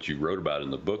about what you wrote about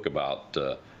in the book about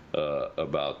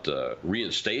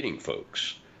reinstating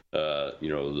folks.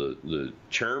 The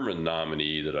chairman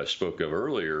nominee that I spoke of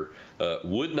earlier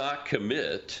would not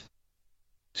commit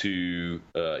to,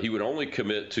 he would only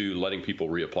commit to letting people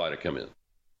reapply to come in.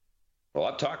 Well,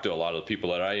 I've talked to a lot of the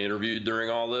people that I interviewed during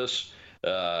all this,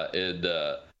 and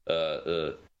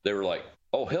they were like,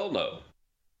 oh, hell no.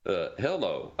 Hell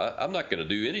no. I'm not going to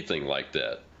do anything like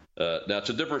that. Now, it's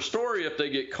a different story if they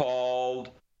get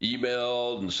called,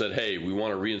 emailed, and said, hey, we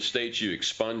want to reinstate you,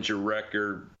 expunge your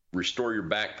record, restore your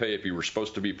back pay if you were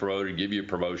supposed to be promoted, give you a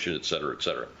promotion, et cetera, et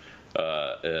cetera.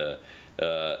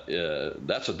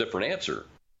 That's a different answer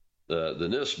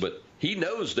than this. But he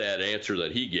knows that answer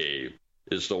that he gave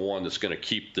is the one that's going to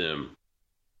keep them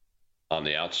on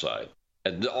the outside.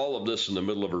 And all of this in the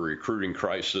middle of a recruiting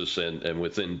crisis and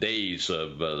within days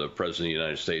of the President of the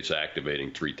United States activating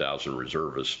 3,000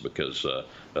 reservists because of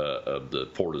the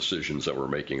poor decisions that we're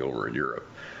making over in Europe.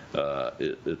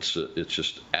 It's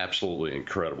just absolutely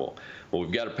incredible. Well,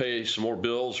 we've got to pay some more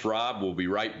bills. Rob, we'll be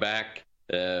right back.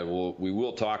 We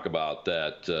will talk about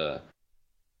that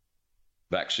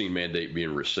vaccine mandate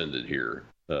being rescinded here.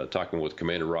 Talking with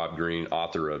Commander Rob Green,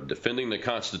 author of Defending the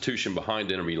Constitution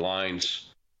Behind Enemy Lines.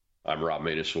 I'm Rob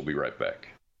Maness. We'll be right back.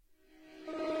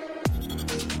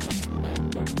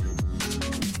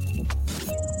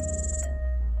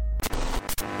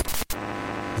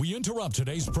 We interrupt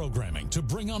today's programming to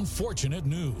bring unfortunate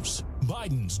news.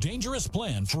 Biden's dangerous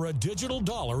plan for a digital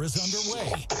dollar is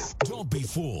underway. Don't be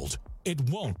fooled. It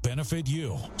won't benefit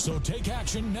you. So take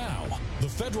action now. The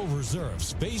Federal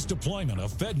Reserve's phased deployment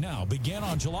of FedNow began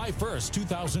on July 1st,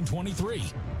 2023.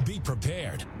 Be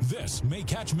prepared. This may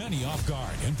catch many off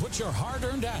guard and put your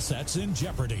hard-earned assets in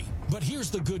jeopardy. But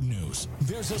here's the good news.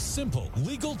 There's a simple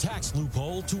legal tax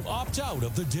loophole to opt out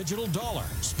of the digital dollar.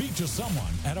 Speak to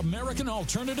someone at American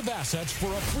Alternative Assets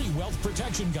for a free wealth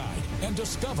protection guide and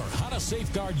discover how to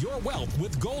safeguard your wealth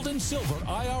with gold and silver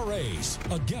IRAs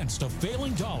against a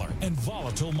failing dollar and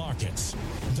volatile markets.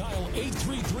 Dial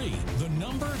 833, the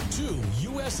number 2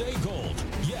 USA Gold.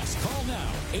 Yes, call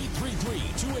now,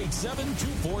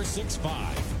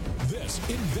 833-287-2465. This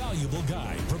invaluable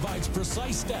guide provides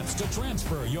precise steps to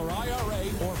transfer your IRA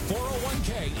or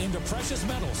 401k into precious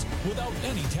metals without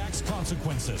any tax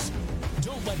consequences.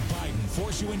 Don't let Biden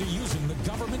force you into using the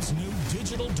government's new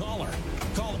digital dollar.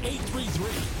 Call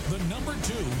 833, the number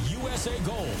 2 USA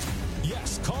Gold.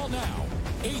 Yes, call now,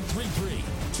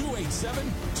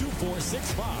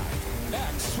 833-287-2465.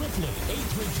 Act swiftly,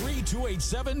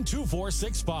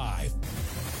 833-287-2465.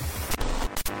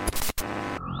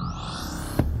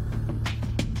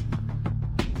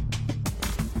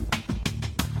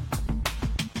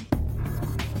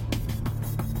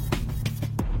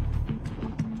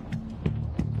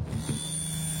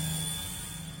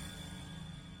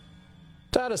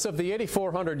 Status of the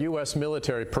 8,400 U.S.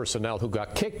 military personnel who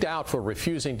got kicked out for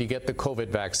refusing to get the COVID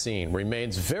vaccine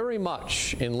remains very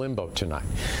much in limbo tonight.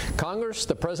 Congress,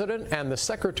 the President, and the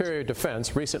Secretary of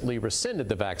Defense recently rescinded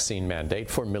the vaccine mandate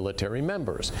for military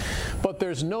members. But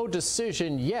there's no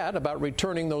decision yet about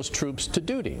returning those troops to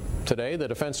duty. Today, the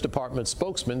Defense Department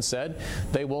spokesman said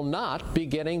they will not be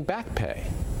getting back pay.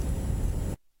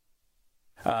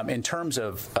 In terms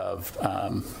of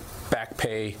back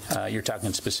pay, you're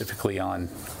talking specifically on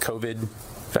COVID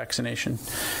vaccination?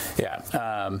 Yeah.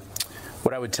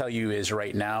 What I would tell you is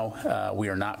right now, we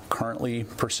are not currently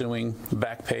pursuing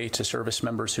back pay to service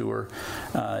members who were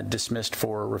dismissed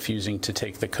for refusing to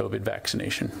take the COVID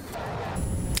vaccination.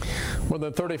 More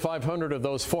than 3,500 of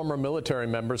those former military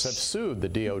members have sued the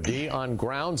DOD on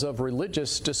grounds of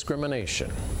religious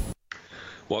discrimination.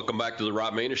 Welcome back to the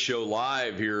Rob Maness Show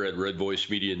live here at Red Voice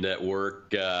Media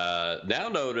Network, now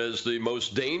known as the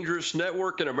most dangerous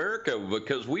network in America,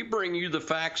 because we bring you the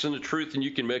facts and the truth, and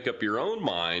you can make up your own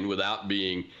mind without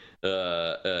being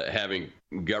having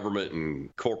government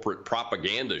and corporate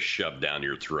propaganda shoved down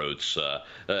your throats.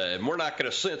 And we're not going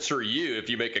to censor you if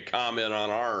you make a comment on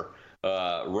our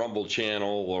Rumble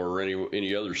channel or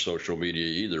any other social media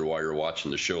either while you're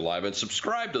watching the show live. And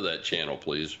subscribe to that channel,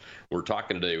 please. We're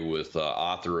talking today with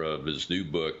author of his new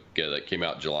book that came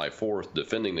out July 4th,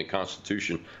 Defending the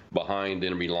Constitution Behind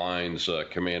Enemy Lines,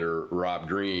 Commander Rob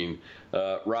Green.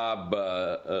 Rob,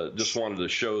 just wanted to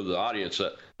show the audience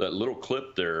that little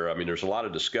clip there. I mean, there's a lot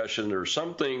of discussion. There are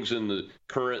some things in the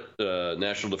current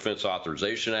National Defense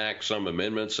Authorization Act, some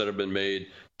amendments that have been made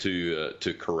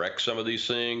to correct some of these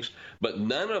things, but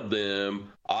none of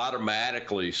them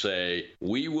automatically say,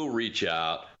 we will reach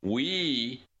out,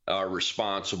 we are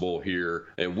responsible here,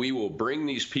 and we will bring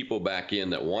these people back in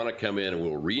that want to come in, and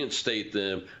we'll reinstate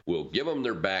them, we'll give them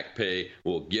their back pay,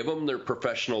 we'll give them their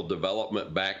professional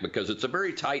development back, because it's a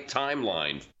very tight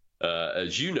timeline.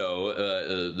 As you know,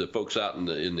 the folks out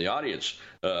in the audience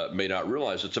may not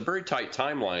realize it's a very tight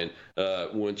timeline.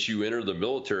 Once you enter the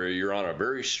military, you're on a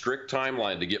very strict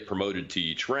timeline to get promoted to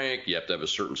each rank. You have to have a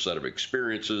certain set of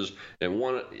experiences. And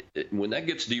when that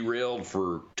gets derailed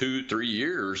for 2-3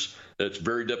 years, it's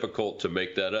very difficult to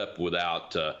make that up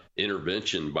without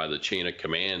intervention by the chain of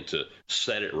command to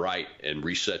set it right and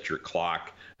reset your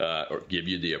clock. Or give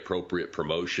you the appropriate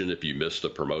promotion if you missed a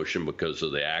promotion because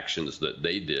of the actions that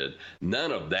they did.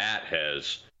 None of that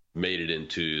has made it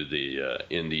into the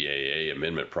NDAA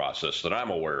amendment process that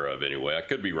I'm aware of anyway. I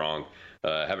could be wrong.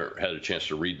 I haven't had a chance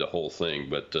to read the whole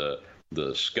thing, but the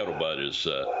scuttlebutt is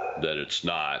that it's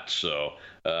not. So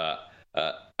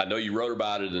I know you wrote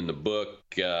about it in the book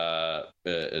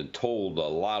and told a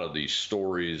lot of these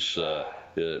stories,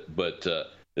 but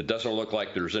it doesn't look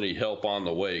like there's any help on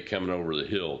the way coming over the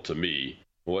hill to me.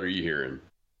 What are you hearing?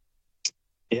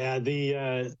 Yeah,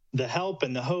 the help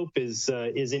and the hope is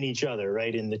in each other,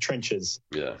 right, in the trenches.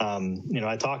 Yeah.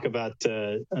 I talk about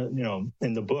in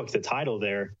the book, the title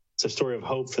there, it's a story of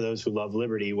hope for those who love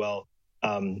liberty. Well,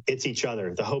 it's each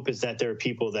other. The hope is that there are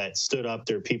people that stood up.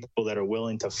 There are people that are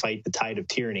willing to fight the tide of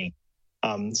tyranny.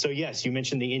 So yes, you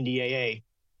mentioned the NDAA.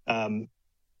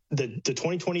 The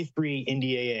 2023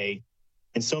 NDAA,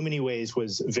 in so many ways,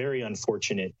 was very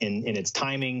unfortunate in its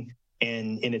timing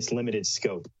and in its limited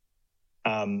scope.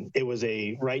 It was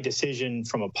a right decision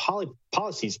from a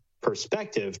policies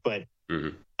perspective, but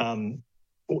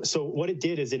so what it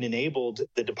did is it enabled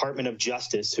the Department of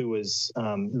Justice, who was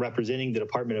representing the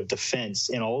Department of Defense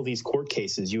in all of these court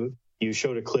cases. You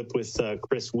showed a clip with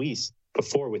Chris Weiss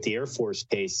before with the Air Force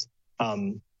case.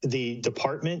 The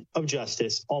Department of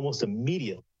Justice almost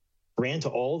immediately ran to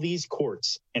all these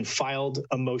courts and filed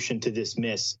a motion to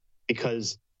dismiss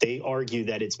because they argue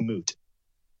that it's moot.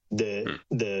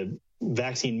 The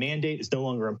vaccine mandate is no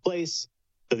longer in place,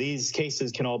 so these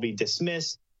cases can all be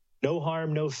dismissed. No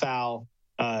harm, no foul.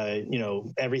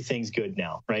 Everything's good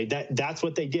now, right? That's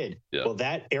what they did. Yeah. Well,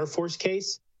 that Air Force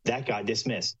case, that got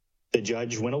dismissed. The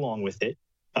judge went along with it.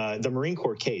 The Marine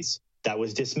Corps case, that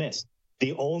was dismissed.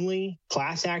 The only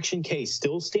class action case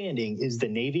still standing is the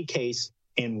Navy case,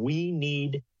 and we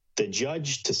need the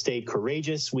judge to stay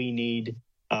courageous. We need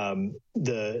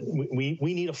we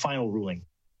need a final ruling,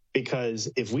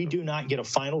 because if we do not get a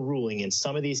final ruling in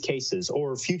some of these cases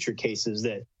or future cases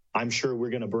that I'm sure we're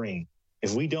going to bring,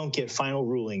 if we don't get final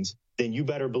rulings, then you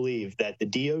better believe that the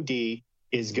DOD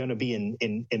is going to be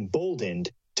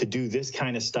emboldened to do this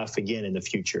kind of stuff again in the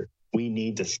future. We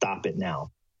need to stop it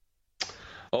now.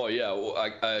 Oh, yeah. Well,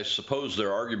 I suppose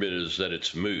their argument is that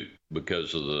it's moot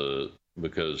because the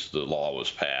law was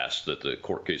passed, that the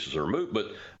court cases are moot.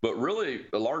 But really,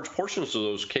 large portions of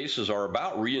those cases are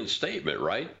about reinstatement,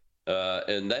 right?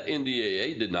 And that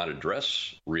NDAA did not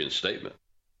address reinstatement.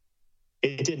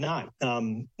 It did not.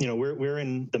 We're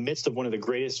in the midst of one of the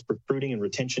greatest recruiting and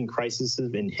retention crises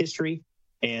in history,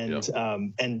 and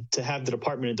to have the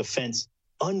Department of Defense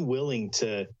unwilling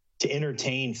to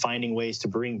entertain finding ways to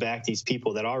bring back these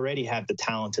people that already have the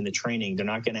talent and the training. They're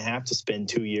not going to have to spend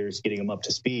 2 years getting them up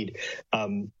to speed.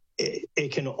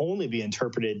 It can only be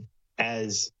interpreted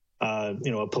as a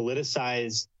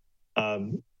politicized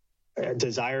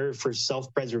desire for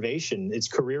self-preservation. It's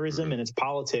careerism and it's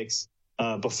politics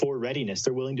before readiness.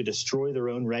 They're willing to destroy their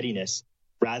own readiness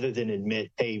rather than admit,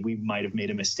 hey, we might have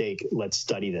made a mistake. Let's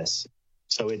study this.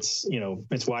 So it's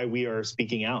why we are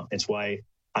speaking out. It's why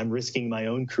I'm risking my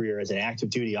own career as an active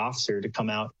duty officer to come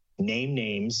out name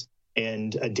names,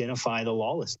 and identify the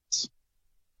lawlessness.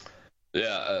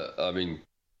 Yeah, I mean,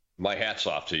 my hat's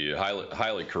off to you.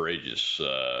 Highly courageous,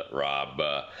 Rob.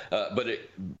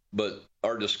 But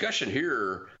our discussion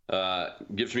here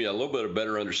gives me a little bit of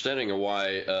better understanding of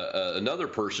why another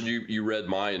person. You read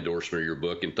my endorsement of your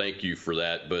book, and thank you for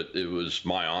that. But it was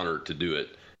my honor to do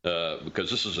it.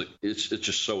 Because it's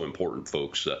just so important,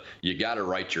 folks. You got to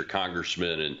write your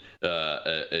congressmen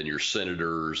and your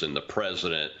senators and the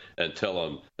president and tell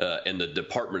them, and the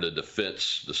Department of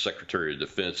Defense, the Secretary of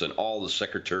Defense, and all the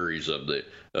secretaries of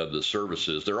the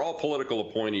services. They're all political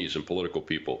appointees and political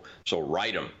people. So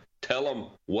write them, tell them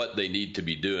what they need to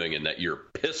be doing, and that you're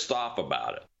pissed off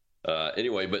about it.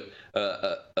 Anyway, but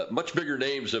much bigger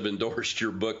names have endorsed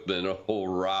your book than old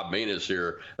Rob Maness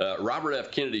here. Robert F.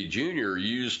 Kennedy Jr.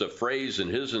 used a phrase in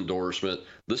his endorsement,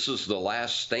 "This is the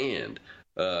last stand."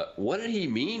 What did he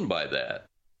mean by that?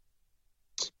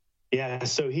 Yeah,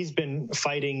 so he's been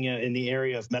fighting in the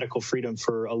area of medical freedom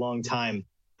for a long time.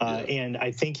 And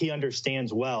I think he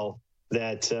understands well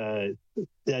that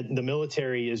the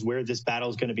military is where this battle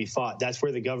is going to be fought. That's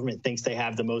where the government thinks they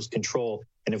have the most control.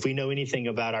 And if we know anything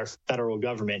about our federal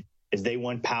government, is they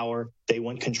want power, they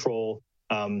want control.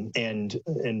 And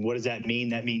what does that mean?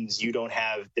 That means you don't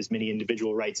have as many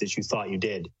individual rights as you thought you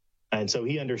did. And so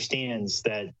he understands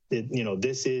that,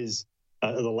 this is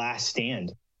the last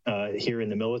stand here in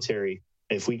the military.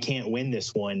 If we can't win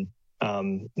this one,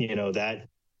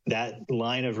 that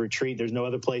line of retreat, there's no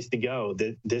other place to go.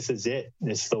 This is it.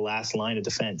 This is the last line of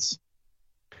defense.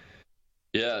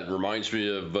 Yeah, it reminds me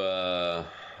of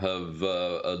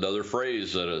another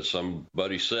phrase that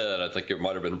somebody said. I think it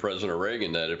might have been President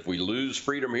Reagan, that if we lose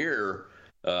freedom here,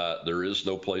 there is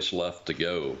no place left to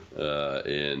go.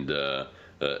 And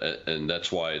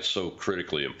that's why it's so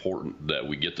critically important that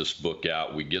we get this book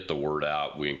out, we get the word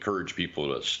out, we encourage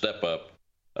people to step up,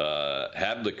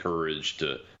 have the courage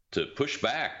to push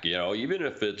back, even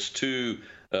if it's to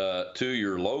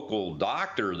your local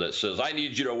doctor that says, I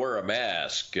need you to wear a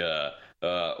mask,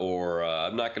 or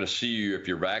I'm not going to see you if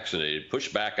you're vaccinated.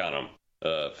 Push back on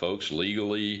them, folks,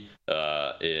 legally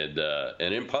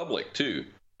and in public, too,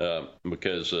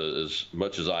 because as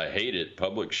much as I hate it,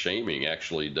 public shaming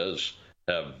actually does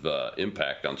have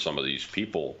impact on some of these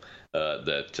people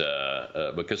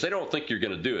because they don't think you're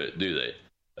going to do it, do they?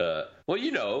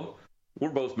 Well, we're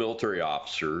both military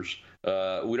officers.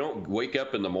 We don't wake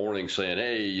up in the morning saying,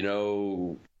 hey,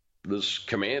 this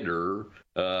commander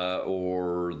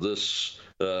or this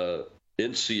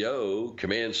NCO,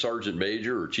 Command Sergeant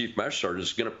Major or Chief Master Sergeant,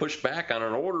 is going to push back on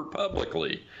an order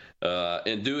publicly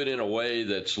and do it in a way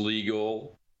that's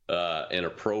legal and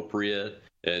appropriate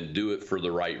and do it for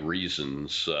the right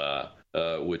reasons,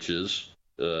 which is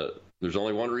there's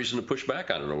only one reason to push back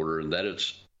on an order, and that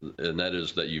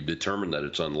is that you've determined that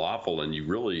it's unlawful and you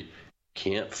really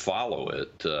can't follow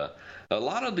it. A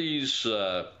lot of these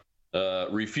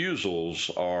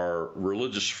refusals are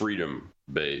religious freedom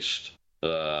based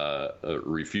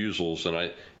refusals, and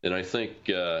I think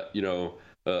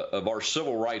of our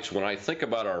civil rights. When I think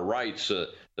about our rights,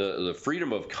 the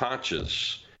freedom of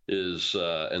conscience is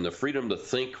and the freedom to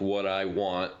think what I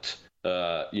want,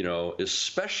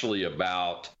 especially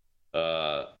about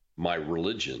my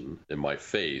religion and my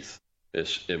faith,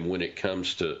 and when it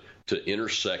comes to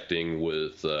intersecting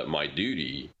with my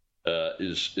duty,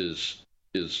 is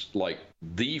like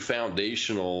the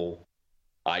foundational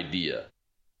idea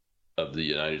of the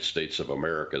United States of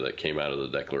America that came out of the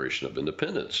Declaration of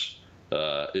Independence.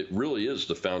 It really is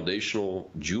the foundational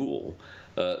jewel,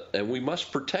 and we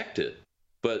must protect it.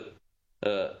 But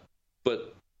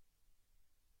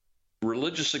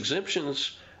religious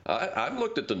exemptions, I've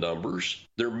looked at the numbers.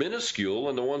 They're minuscule,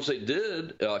 and the ones they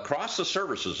did across the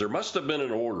services, there must have been an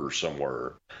order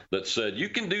somewhere that said you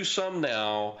can do some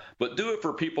now, but do it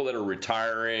for people that are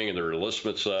retiring and their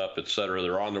enlistment's up, et cetera.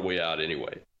 They're on their way out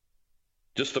anyway,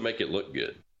 just to make it look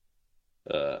good.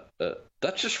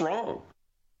 That's just wrong.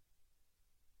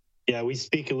 Yeah, we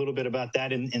speak a little bit about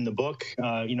that in the book.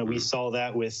 We saw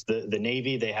that with the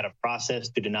Navy. They had a process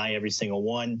to deny every single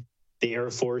one. The Air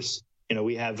Force,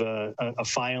 we have a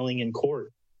filing in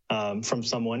court from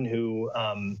someone who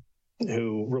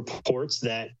reports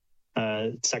that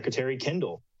Secretary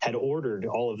Kendall had ordered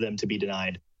all of them to be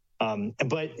denied.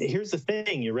 But here's the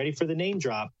thing. You ready for the name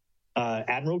drop?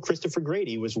 Admiral Christopher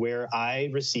Grady was where I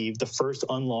received the first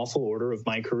unlawful order of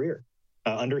my career.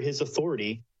 Under his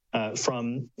authority,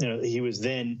 he was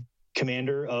then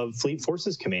commander of Fleet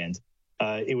Forces Command.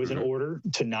 It was an order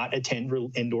to not attend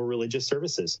indoor religious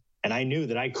services. And I knew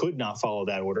that I could not follow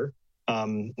that order.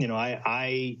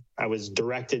 I was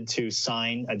directed to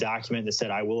sign a document that said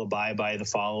I will abide by the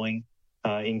following.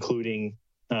 including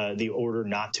the order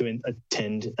not to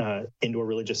attend indoor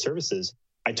religious services.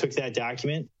 I took that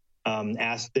document,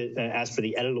 asked for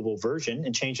the editable version,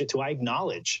 and changed it to I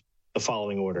acknowledge the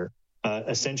following order,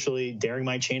 essentially daring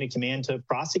my chain of command to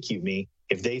prosecute me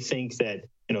if they think that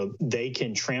they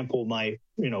can trample my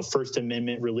First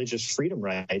Amendment religious freedom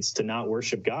rights to not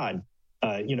worship God.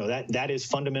 That is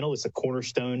fundamental. It's a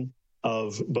cornerstone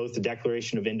of both the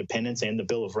Declaration of Independence and the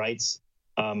Bill of Rights.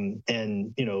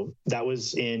 That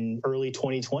was in early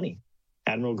 2020.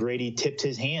 Admiral Grady tipped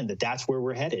his hand that that's where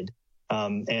we're headed.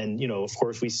 Of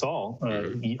course, we saw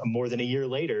more than a year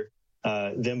later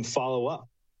them follow up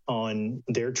on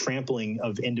their trampling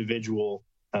of individual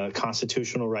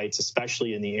constitutional rights,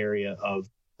 especially in the area of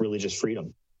religious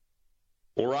freedom.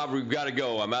 Well, Rob, we've got to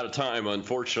go. I'm out of time,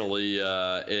 unfortunately.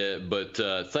 But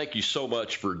thank you so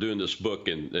much for doing this book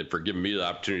and for giving me the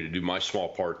opportunity to do my small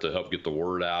part to help get the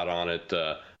word out on it.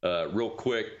 Real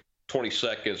quick, 20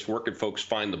 seconds, where can folks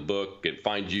find the book and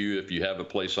find you if you have a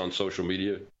place on social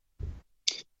media?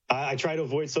 I try to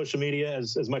avoid social media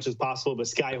as much as possible, but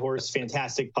Skyhorse,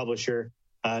 fantastic publisher.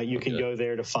 You can go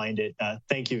there to find it.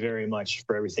 Thank you very much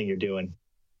for everything you're doing.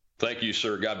 Thank you,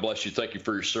 sir. God bless you. Thank you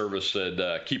for your service, and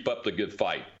keep up the good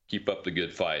fight. Keep up the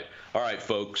good fight. All right,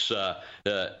 folks.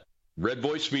 Red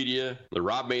Voice Media, the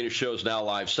Rob Maness Show is now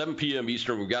live, 7 p.m.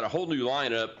 Eastern. We've got a whole new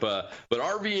lineup, but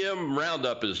RVM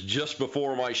Roundup is just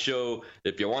before my show.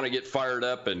 If you want to get fired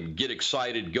up and get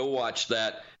excited, go watch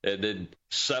that, and then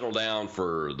settle down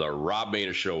for the Rob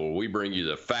Maness Show, where we bring you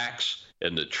the facts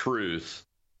and the truth.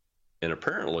 And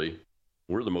apparently,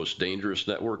 we're the most dangerous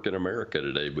network in America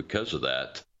today because of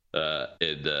that.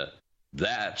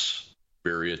 That's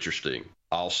very interesting.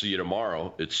 I'll see you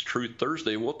tomorrow. It's Truth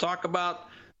Thursday. We'll talk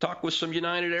with some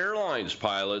United Airlines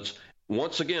pilots,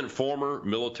 once again, former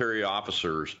military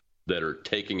officers that are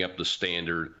taking up the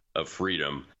standard of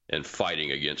freedom and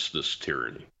fighting against this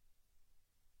tyranny.